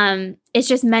it's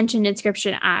just mentioned in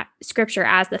scripture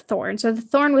as the thorn. So the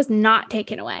thorn was not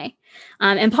taken away.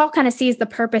 And Paul kind of sees the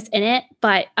purpose in it,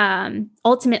 but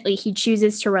ultimately he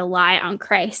chooses to rely on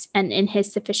Christ and in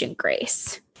His sufficient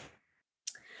grace.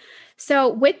 So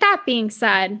with that being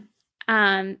said,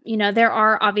 there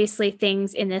are obviously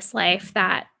things in this life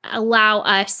that allow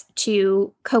us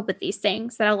to cope with these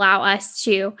things, that allow us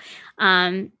to,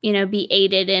 be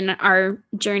aided in our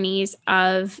journeys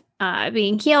of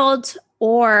being healed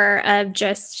or of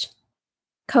just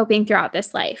coping throughout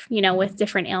this life, with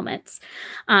different ailments.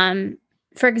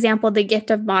 For example, the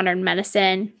gift of modern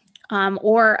medicine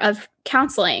or of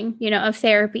counseling, of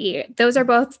therapy. Those are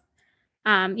both,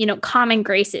 common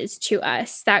graces to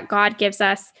us that God gives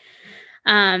us,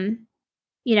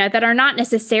 that are not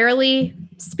necessarily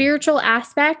spiritual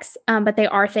aspects, but they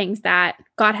are things that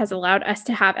God has allowed us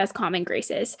to have as common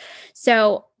graces.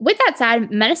 So with that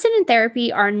said, medicine and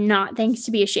therapy are not things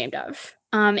to be ashamed of.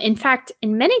 In fact,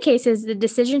 in many cases, the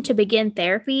decision to begin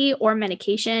therapy or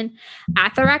medication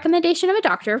at the recommendation of a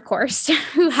doctor, of course,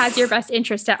 who has your best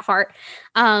interest at heart,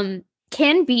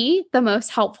 can be the most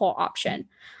helpful option.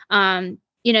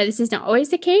 This is not always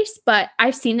the case, but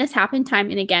I've seen this happen time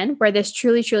and again where this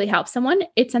truly, truly helps someone.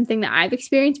 It's something that I've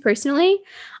experienced personally,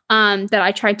 that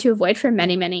I tried to avoid for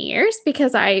many, many years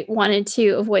because I wanted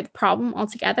to avoid the problem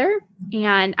altogether.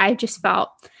 And I just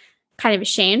felt kind of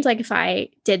ashamed. Like if I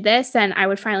did this, then I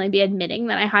would finally be admitting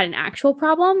that I had an actual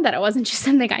problem, that it wasn't just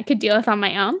something I could deal with on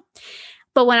my own.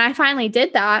 But when I finally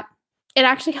did that, it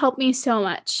actually helped me so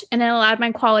much. And it allowed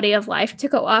my quality of life to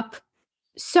go up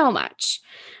so much.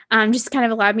 Just kind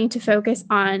of allowed me to focus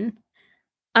on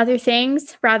other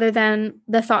things rather than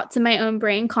the thoughts in my own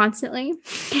brain constantly.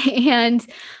 And,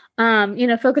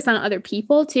 focus on other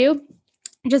people too.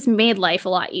 It just made life a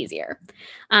lot easier.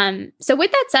 So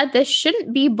with that said, this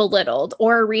shouldn't be belittled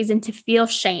or a reason to feel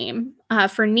shame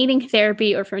for needing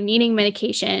therapy or for needing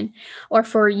medication or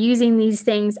for using these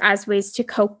things as ways to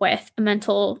cope with a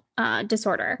mental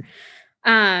disorder.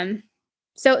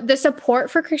 So the support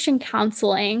for Christian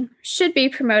counseling should be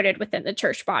promoted within the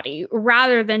church body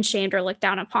rather than shamed or looked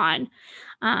down upon.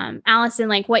 Allison,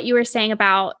 like what you were saying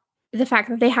about the fact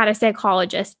that they had a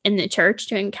psychologist in the church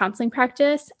doing counseling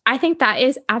practice, I think that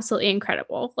is absolutely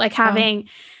incredible. Like having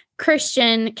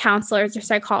Christian counselors or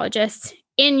psychologists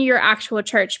in your actual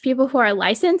church, people who are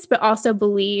licensed, but also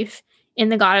believe in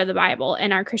the God of the Bible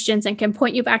and are Christians and can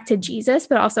point you back to Jesus,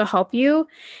 but also help you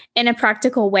in a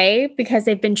practical way because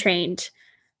they've been trained,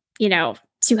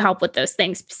 to help with those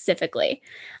things specifically.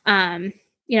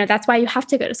 That's why you have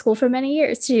to go to school for many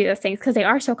years to do those things because they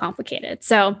are so complicated.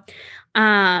 So,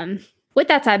 with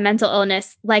that said, mental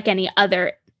illness, like any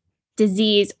other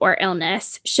disease or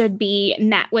illness, should be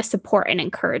met with support and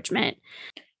encouragement.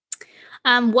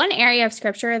 One area of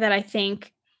scripture that I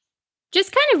think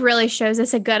just kind of really shows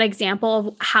us a good example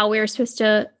of how we're supposed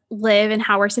to live and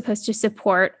how we're supposed to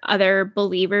support other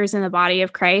believers in the body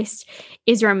of Christ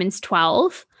is Romans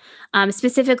 12.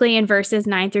 Specifically in verses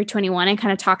 9 through 21, it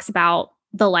kind of talks about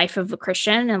the life of a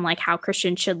Christian and like how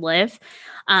Christians should live.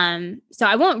 So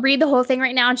I won't read the whole thing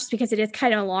right now just because it is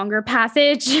kind of a longer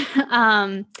passage.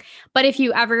 But if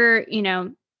you ever,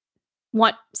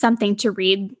 want something to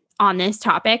read on this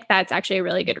topic, that's actually a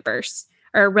really good verse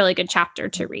or a really good chapter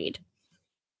to read.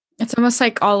 It's almost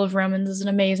like all of Romans is an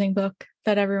amazing book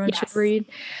that everyone should read.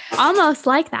 Almost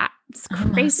like that. It's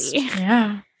crazy.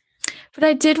 Yeah. But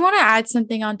I did want to add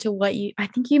something onto I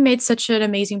think you made such an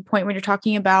amazing point when you're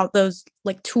talking about those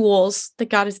like tools that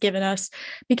God has given us,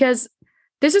 because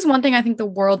this is one thing I think the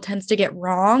world tends to get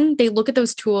wrong. They look at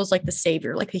those tools like the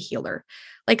savior, like the healer,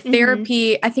 like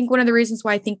therapy. I think one of the reasons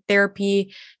why I think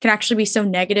therapy can actually be so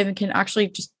negative and can actually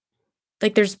just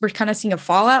like we're kind of seeing a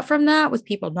fallout from that with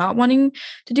people not wanting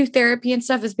to do therapy and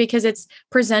stuff is because it's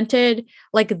presented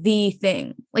like the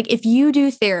thing. Like if you do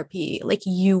therapy, like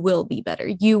you will be better,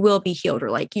 you will be healed,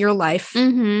 or like your life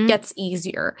gets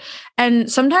easier.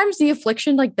 And sometimes the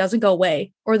affliction like doesn't go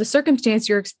away, or the circumstance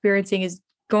you're experiencing is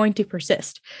going to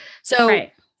persist. So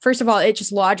first of all, it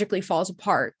just logically falls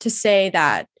apart to say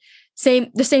that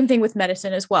the same thing with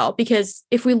medicine as well. Because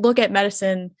if we look at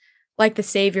medicine like the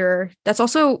savior, that's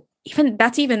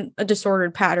even a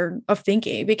disordered pattern of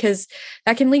thinking, because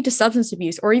that can lead to substance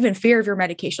abuse or even fear of your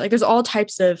medication. Like there's all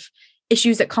types of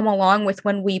issues that come along with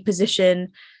when we position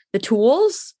the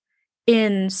tools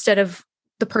instead of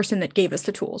the person that gave us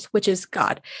the tools, which is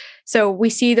God. So we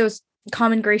see those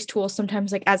common grace tools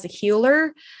sometimes like as a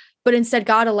healer, but instead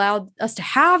God allowed us to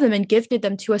have them and gifted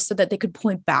them to us so that they could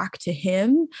point back to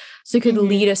him, so it could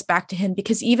lead us back to him.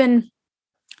 Because even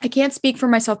I can't speak for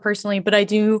myself personally, but I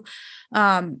do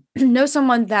know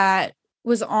someone that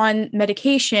was on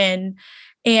medication,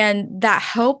 and that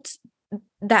helped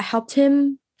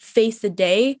him face the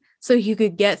day so he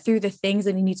could get through the things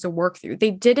that he needs to work through.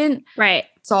 They didn't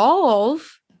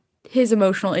solve his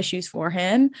emotional issues for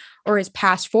him or his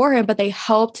past for him, but they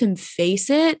helped him face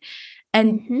it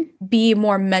and be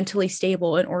more mentally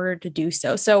stable in order to do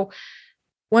so. So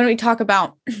when we talk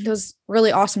about those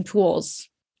really awesome tools,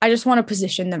 I just want to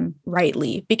position them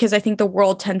rightly, because I think the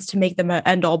world tends to make them an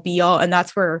end all be all. And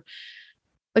that's where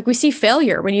like we see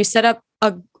failure when you set up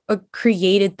a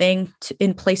created thing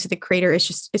in place of the creator. It's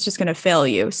just going to fail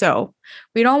you. So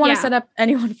we don't want to set up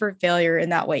anyone for failure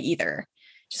in that way either.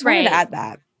 Just wanted to add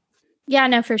that. Yeah,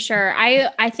 no, for sure.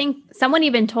 I think someone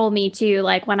even told me too,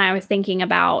 like when I was thinking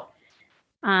about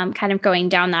kind of going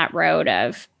down that road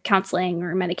of counseling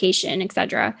or medication,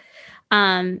 etc.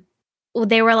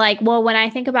 They were like, well, when I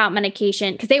think about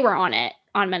medication, because they were on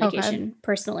medication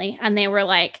personally, and they were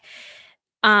like,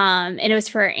 and it was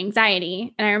for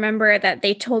anxiety. And I remember that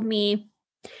they told me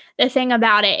the thing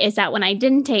about it is that when I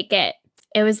didn't take it,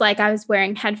 it was like I was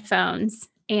wearing headphones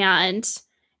and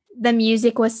the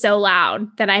music was so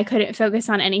loud that I couldn't focus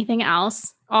on anything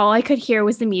else. All I could hear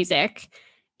was the music,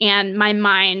 and my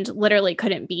mind literally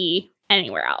couldn't be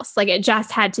anywhere else. Like it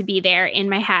just had to be there in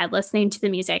my head listening to the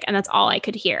music, and that's all I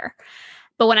could hear.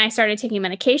 But when I started taking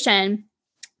medication,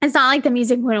 it's not like the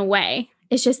music went away.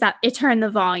 It's just that it turned the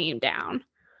volume down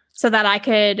so that I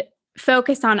could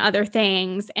focus on other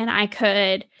things and I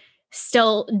could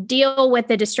still deal with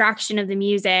the distraction of the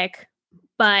music,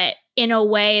 but in a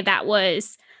way that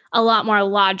was a lot more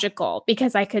logical,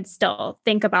 because I could still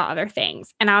think about other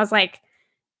things. And I was like,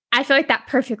 I feel like that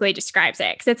perfectly describes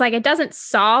it, because it's like it doesn't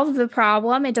solve the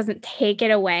problem. It doesn't take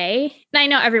it away. And I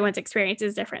know everyone's experience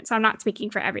is different, so I'm not speaking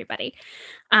for everybody.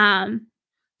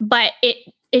 But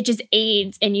it just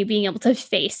aids in you being able to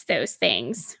face those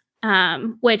things,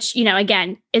 which,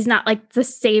 again, is not like the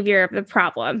savior of the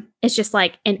problem. It's just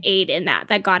like an aid in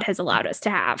that God has allowed us to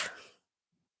have.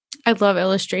 I love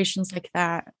illustrations like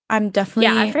that. I'm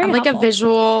like a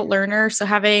visual learner. So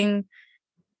having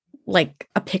like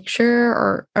a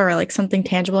picture or like something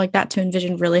tangible like that to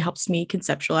envision really helps me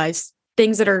conceptualize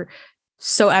things that are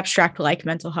so abstract, like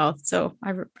mental health. So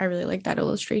I really like that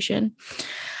illustration.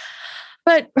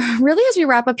 But really, as we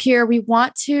wrap up here, we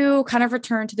want to kind of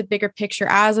return to the bigger picture,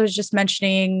 as I was just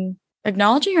mentioning,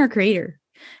 acknowledging our creator,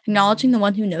 acknowledging the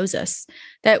one who knows us,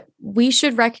 that we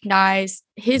should recognize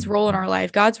his role in our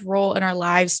life, God's role in our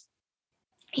lives,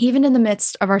 even in the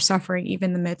midst of our suffering,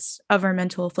 even in the midst of our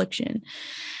mental affliction.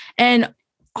 And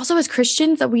also as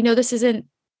Christians, that we know this isn't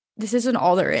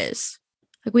all there is.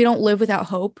 Like we don't live without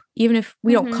hope, even if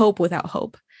we don't cope without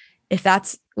hope. If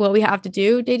that's what we have to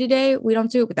do day to day, we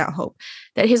don't do it without hope.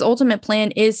 That his ultimate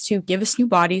plan is to give us new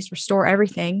bodies, restore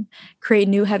everything, create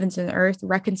new heavens and earth,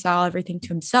 reconcile everything to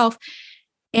himself.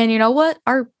 And you know what?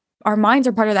 Our minds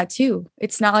are part of that too.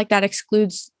 It's not like that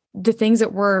excludes the things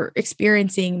that we're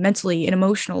experiencing mentally and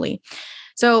emotionally.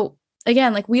 So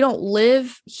again, like we don't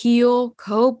live, heal,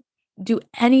 cope, do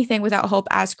anything without hope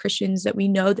as Christians, that we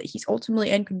know that he's ultimately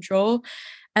in control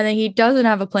and that he doesn't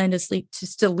have a plan to sleep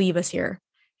just to leave us here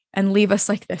and leave us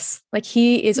like this. Like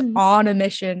he is on a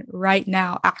mission right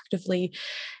now, actively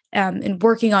and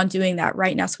working on doing that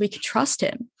right now, so we can trust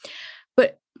him.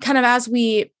 But kind of as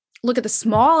we look at the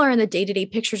smaller and the day-to-day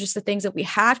picture, just the things that we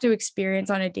have to experience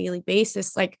on a daily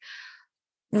basis, like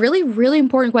really, really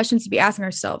important questions to be asking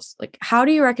ourselves. Like, how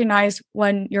do you recognize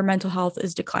when your mental health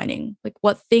is declining? Like,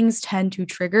 what things tend to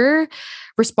trigger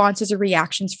responses or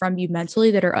reactions from you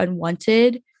mentally that are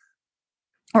unwanted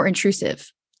or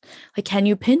intrusive? Like, can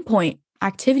you pinpoint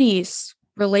activities,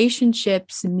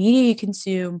 relationships, media you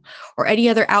consume, or any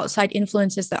other outside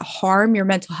influences that harm your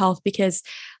mental health? Because,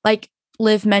 like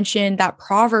Liv mentioned, that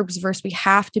Proverbs verse, we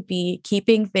have to be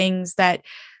keeping things that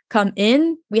come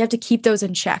in, we have to keep those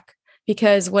in check,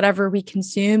 because whatever we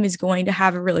consume is going to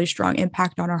have a really strong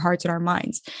impact on our hearts and our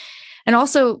minds. And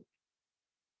also,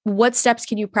 what steps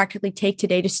can you practically take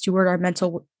today to steward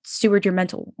your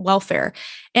mental welfare?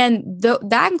 And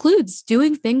that includes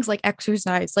doing things like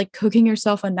exercise, like cooking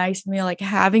yourself a nice meal, like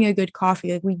having a good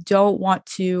coffee. Like we don't want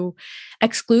to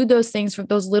exclude those things, from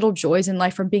those little joys in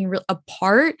life, from being a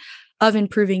part of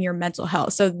improving your mental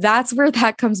health. So that's where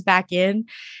that comes back in.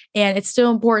 And it's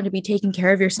still important to be taking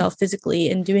care of yourself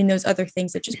physically and doing those other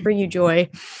things that just bring you joy.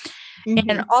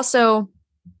 And also,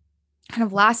 kind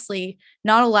of lastly,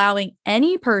 not allowing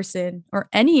any person or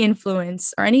any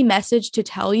influence or any message to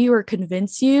tell you or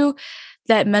convince you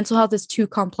that mental health is too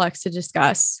complex to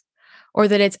discuss, or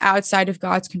that it's outside of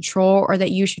God's control, or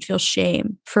that you should feel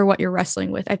shame for what you're wrestling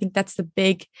with. I think that's the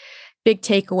big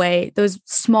takeaway. Those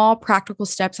small practical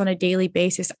steps on a daily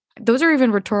basis, those are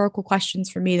even rhetorical questions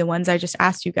for me, the ones I just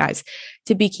asked you guys,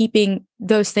 to be keeping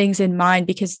those things in mind.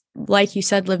 Because like you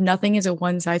said, Liv, nothing is a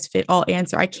one size fit all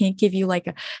answer. I can't give you like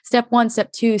a step 1,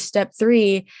 step 2, step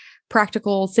 3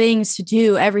 practical things to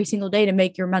do every single day to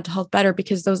make your mental health better,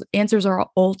 because those answers are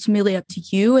ultimately up to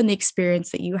you and the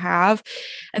experience that you have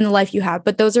and the life you have.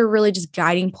 But those are really just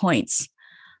guiding points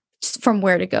from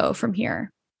where to go from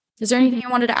here. Is there anything you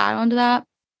wanted to add on to that?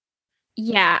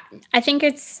 Yeah, I think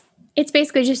it's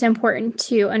basically just important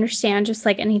to understand, just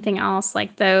like anything else,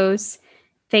 like those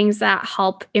things that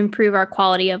help improve our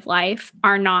quality of life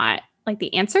are not like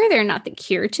the answer. They're not the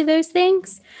cure to those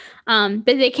things. But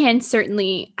they can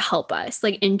certainly help us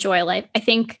like enjoy life. I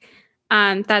think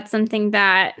that's something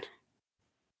that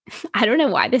I don't know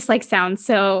why this like sounds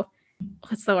so,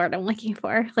 what's the word I'm looking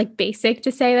for? Like basic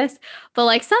to say this, but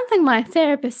like something my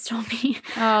therapist told me.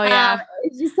 Oh yeah.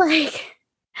 It's just like,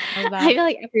 I feel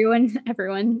like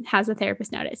everyone has a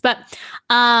therapist nowadays, but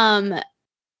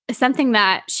something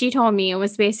that she told me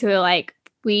was basically like,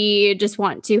 we just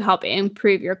want to help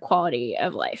improve your quality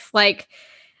of life. Like,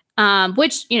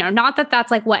 which, not that that's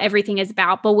like what everything is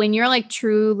about, but when you're like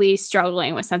truly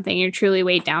struggling with something, you're truly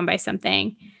weighed down by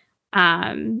something,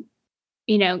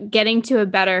 getting to a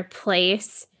better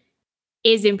place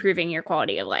is improving your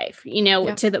quality of life,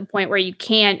 to the point where you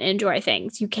can enjoy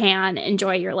things, you can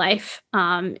enjoy your life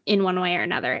in one way or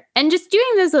another. And just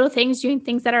doing those little things, doing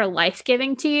things that are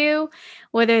life-giving to you,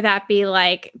 whether that be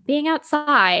like being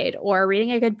outside or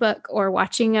reading a good book or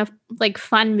watching a like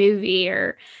fun movie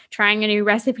or trying a new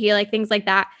recipe, like things like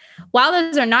that. While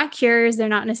those are not cures, they're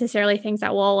not necessarily things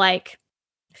that will like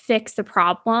fix the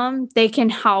problem. They can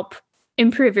help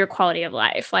improve your quality of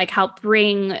life, like help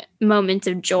bring moments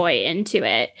of joy into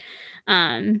it,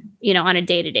 on a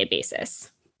day-to-day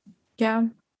basis. Yeah.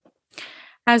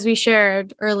 As we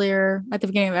shared earlier at the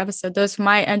beginning of the episode, those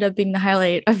might end up being the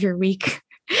highlight of your week.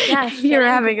 Yeah, if you're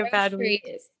having a bad week.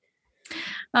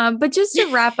 But just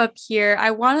to wrap up here,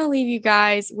 I want to leave you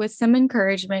guys with some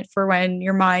encouragement for when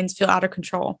your minds feel out of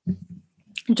control.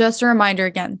 Just a reminder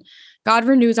again, God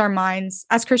renews our minds.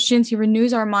 As Christians, he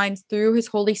renews our minds through his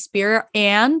Holy Spirit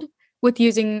and with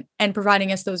using and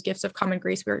providing us those gifts of common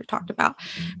grace we already talked about.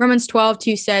 Romans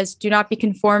 12:2 says, do not be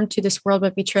conformed to this world,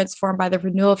 but be transformed by the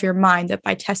renewal of your mind, that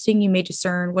by testing you may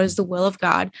discern what is the will of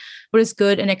God, what is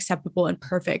good and acceptable and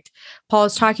perfect. Paul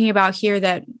is talking about here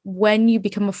that when you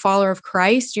become a follower of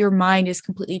Christ, your mind is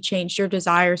completely changed. Your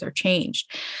desires are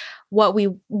changed.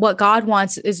 What God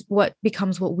wants is what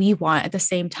becomes what we want at the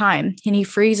same time. And he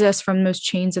frees us from those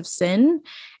chains of sin.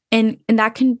 And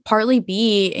that can partly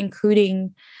be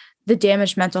including the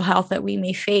damaged mental health that we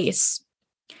may face.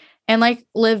 And like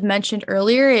Liv mentioned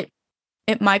earlier,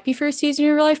 it might be for a season of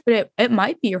your life, but it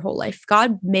might be your whole life.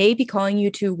 God may be calling you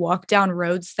to walk down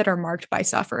roads that are marked by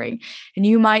suffering. And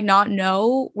you might not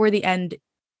know where the end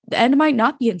the end might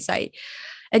not be in sight.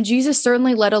 And Jesus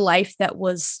certainly led a life that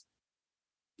was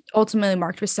ultimately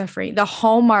marked with suffering. The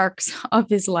hallmarks of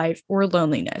his life were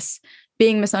loneliness,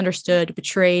 being misunderstood,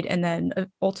 betrayed, and then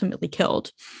ultimately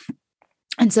killed.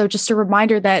 And so just a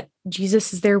reminder that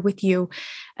Jesus is there with you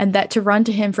and that to run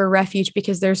to him for refuge,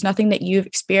 because there's nothing that you've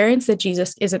experienced that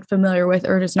Jesus isn't familiar with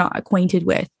or is not acquainted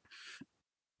with.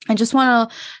 I just want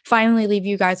to finally leave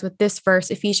you guys with this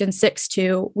verse, Ephesians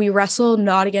 6:2. We wrestle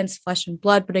not against flesh and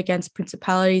blood, but against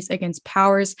principalities, against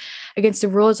powers, against the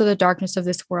rulers of the darkness of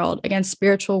this world, against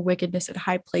spiritual wickedness in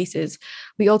high places.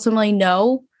 We ultimately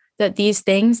know that these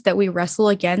things that we wrestle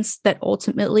against that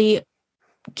ultimately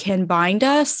can bind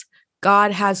us,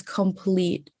 God has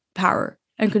complete power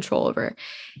and control over.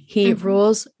 He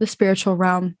rules the spiritual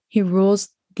realm. He rules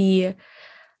the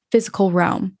physical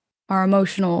realm, our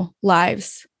emotional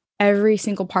lives. Every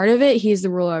single part of it, he's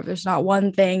the ruler of. There's not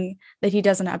one thing that he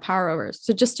doesn't have power over.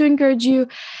 So just to encourage you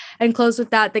and close with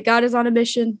that God is on a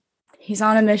mission. He's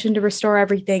on a mission to restore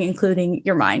everything, including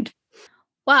your mind.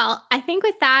 Well, I think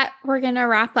with that, we're going to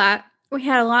wrap up. We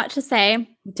had a lot to say.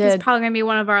 It's probably going to be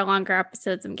one of our longer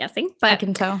episodes, I'm guessing. But I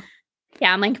can tell.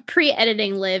 Yeah, I'm like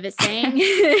pre-editing Liv is saying.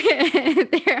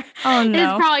 Oh,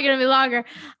 no. It's probably going to be longer.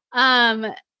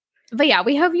 But yeah,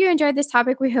 we hope you enjoyed this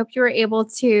topic. We hope you were able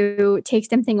to take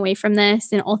something away from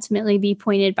this and ultimately be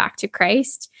pointed back to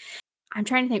Christ. I'm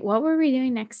trying to think, what were we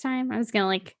doing next time? I was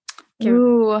going to give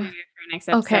for next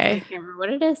episode. Okay. I can't remember what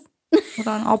it is. Hold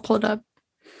on, I'll pull it up.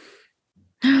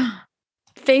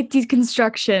 Faith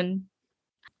deconstruction.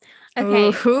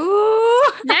 Okay.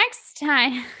 Ooh. Next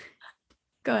time.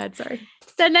 Go ahead, sorry.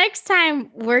 So next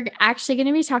time we're actually going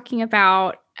to be talking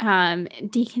about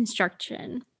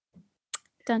deconstruction.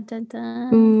 Dun, dun,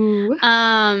 dun. Ooh.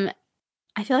 I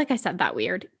feel like I said that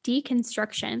weird.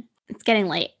 Deconstruction. It's getting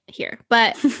late here.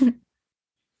 But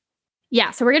yeah,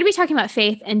 so we're going to be talking about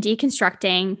faith and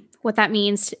deconstructing what that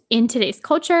means in today's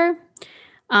culture,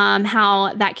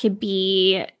 how that could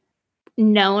be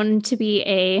known to be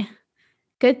a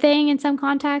good thing in some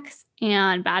contexts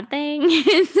and bad thing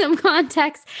in some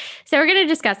contexts. So we're going to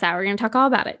discuss that. We're going to talk all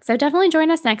about it. So definitely join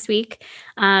us next week.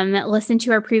 Listen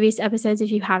to our previous episodes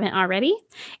if you haven't already.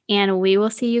 And we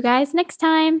will see you guys next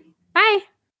time. Bye.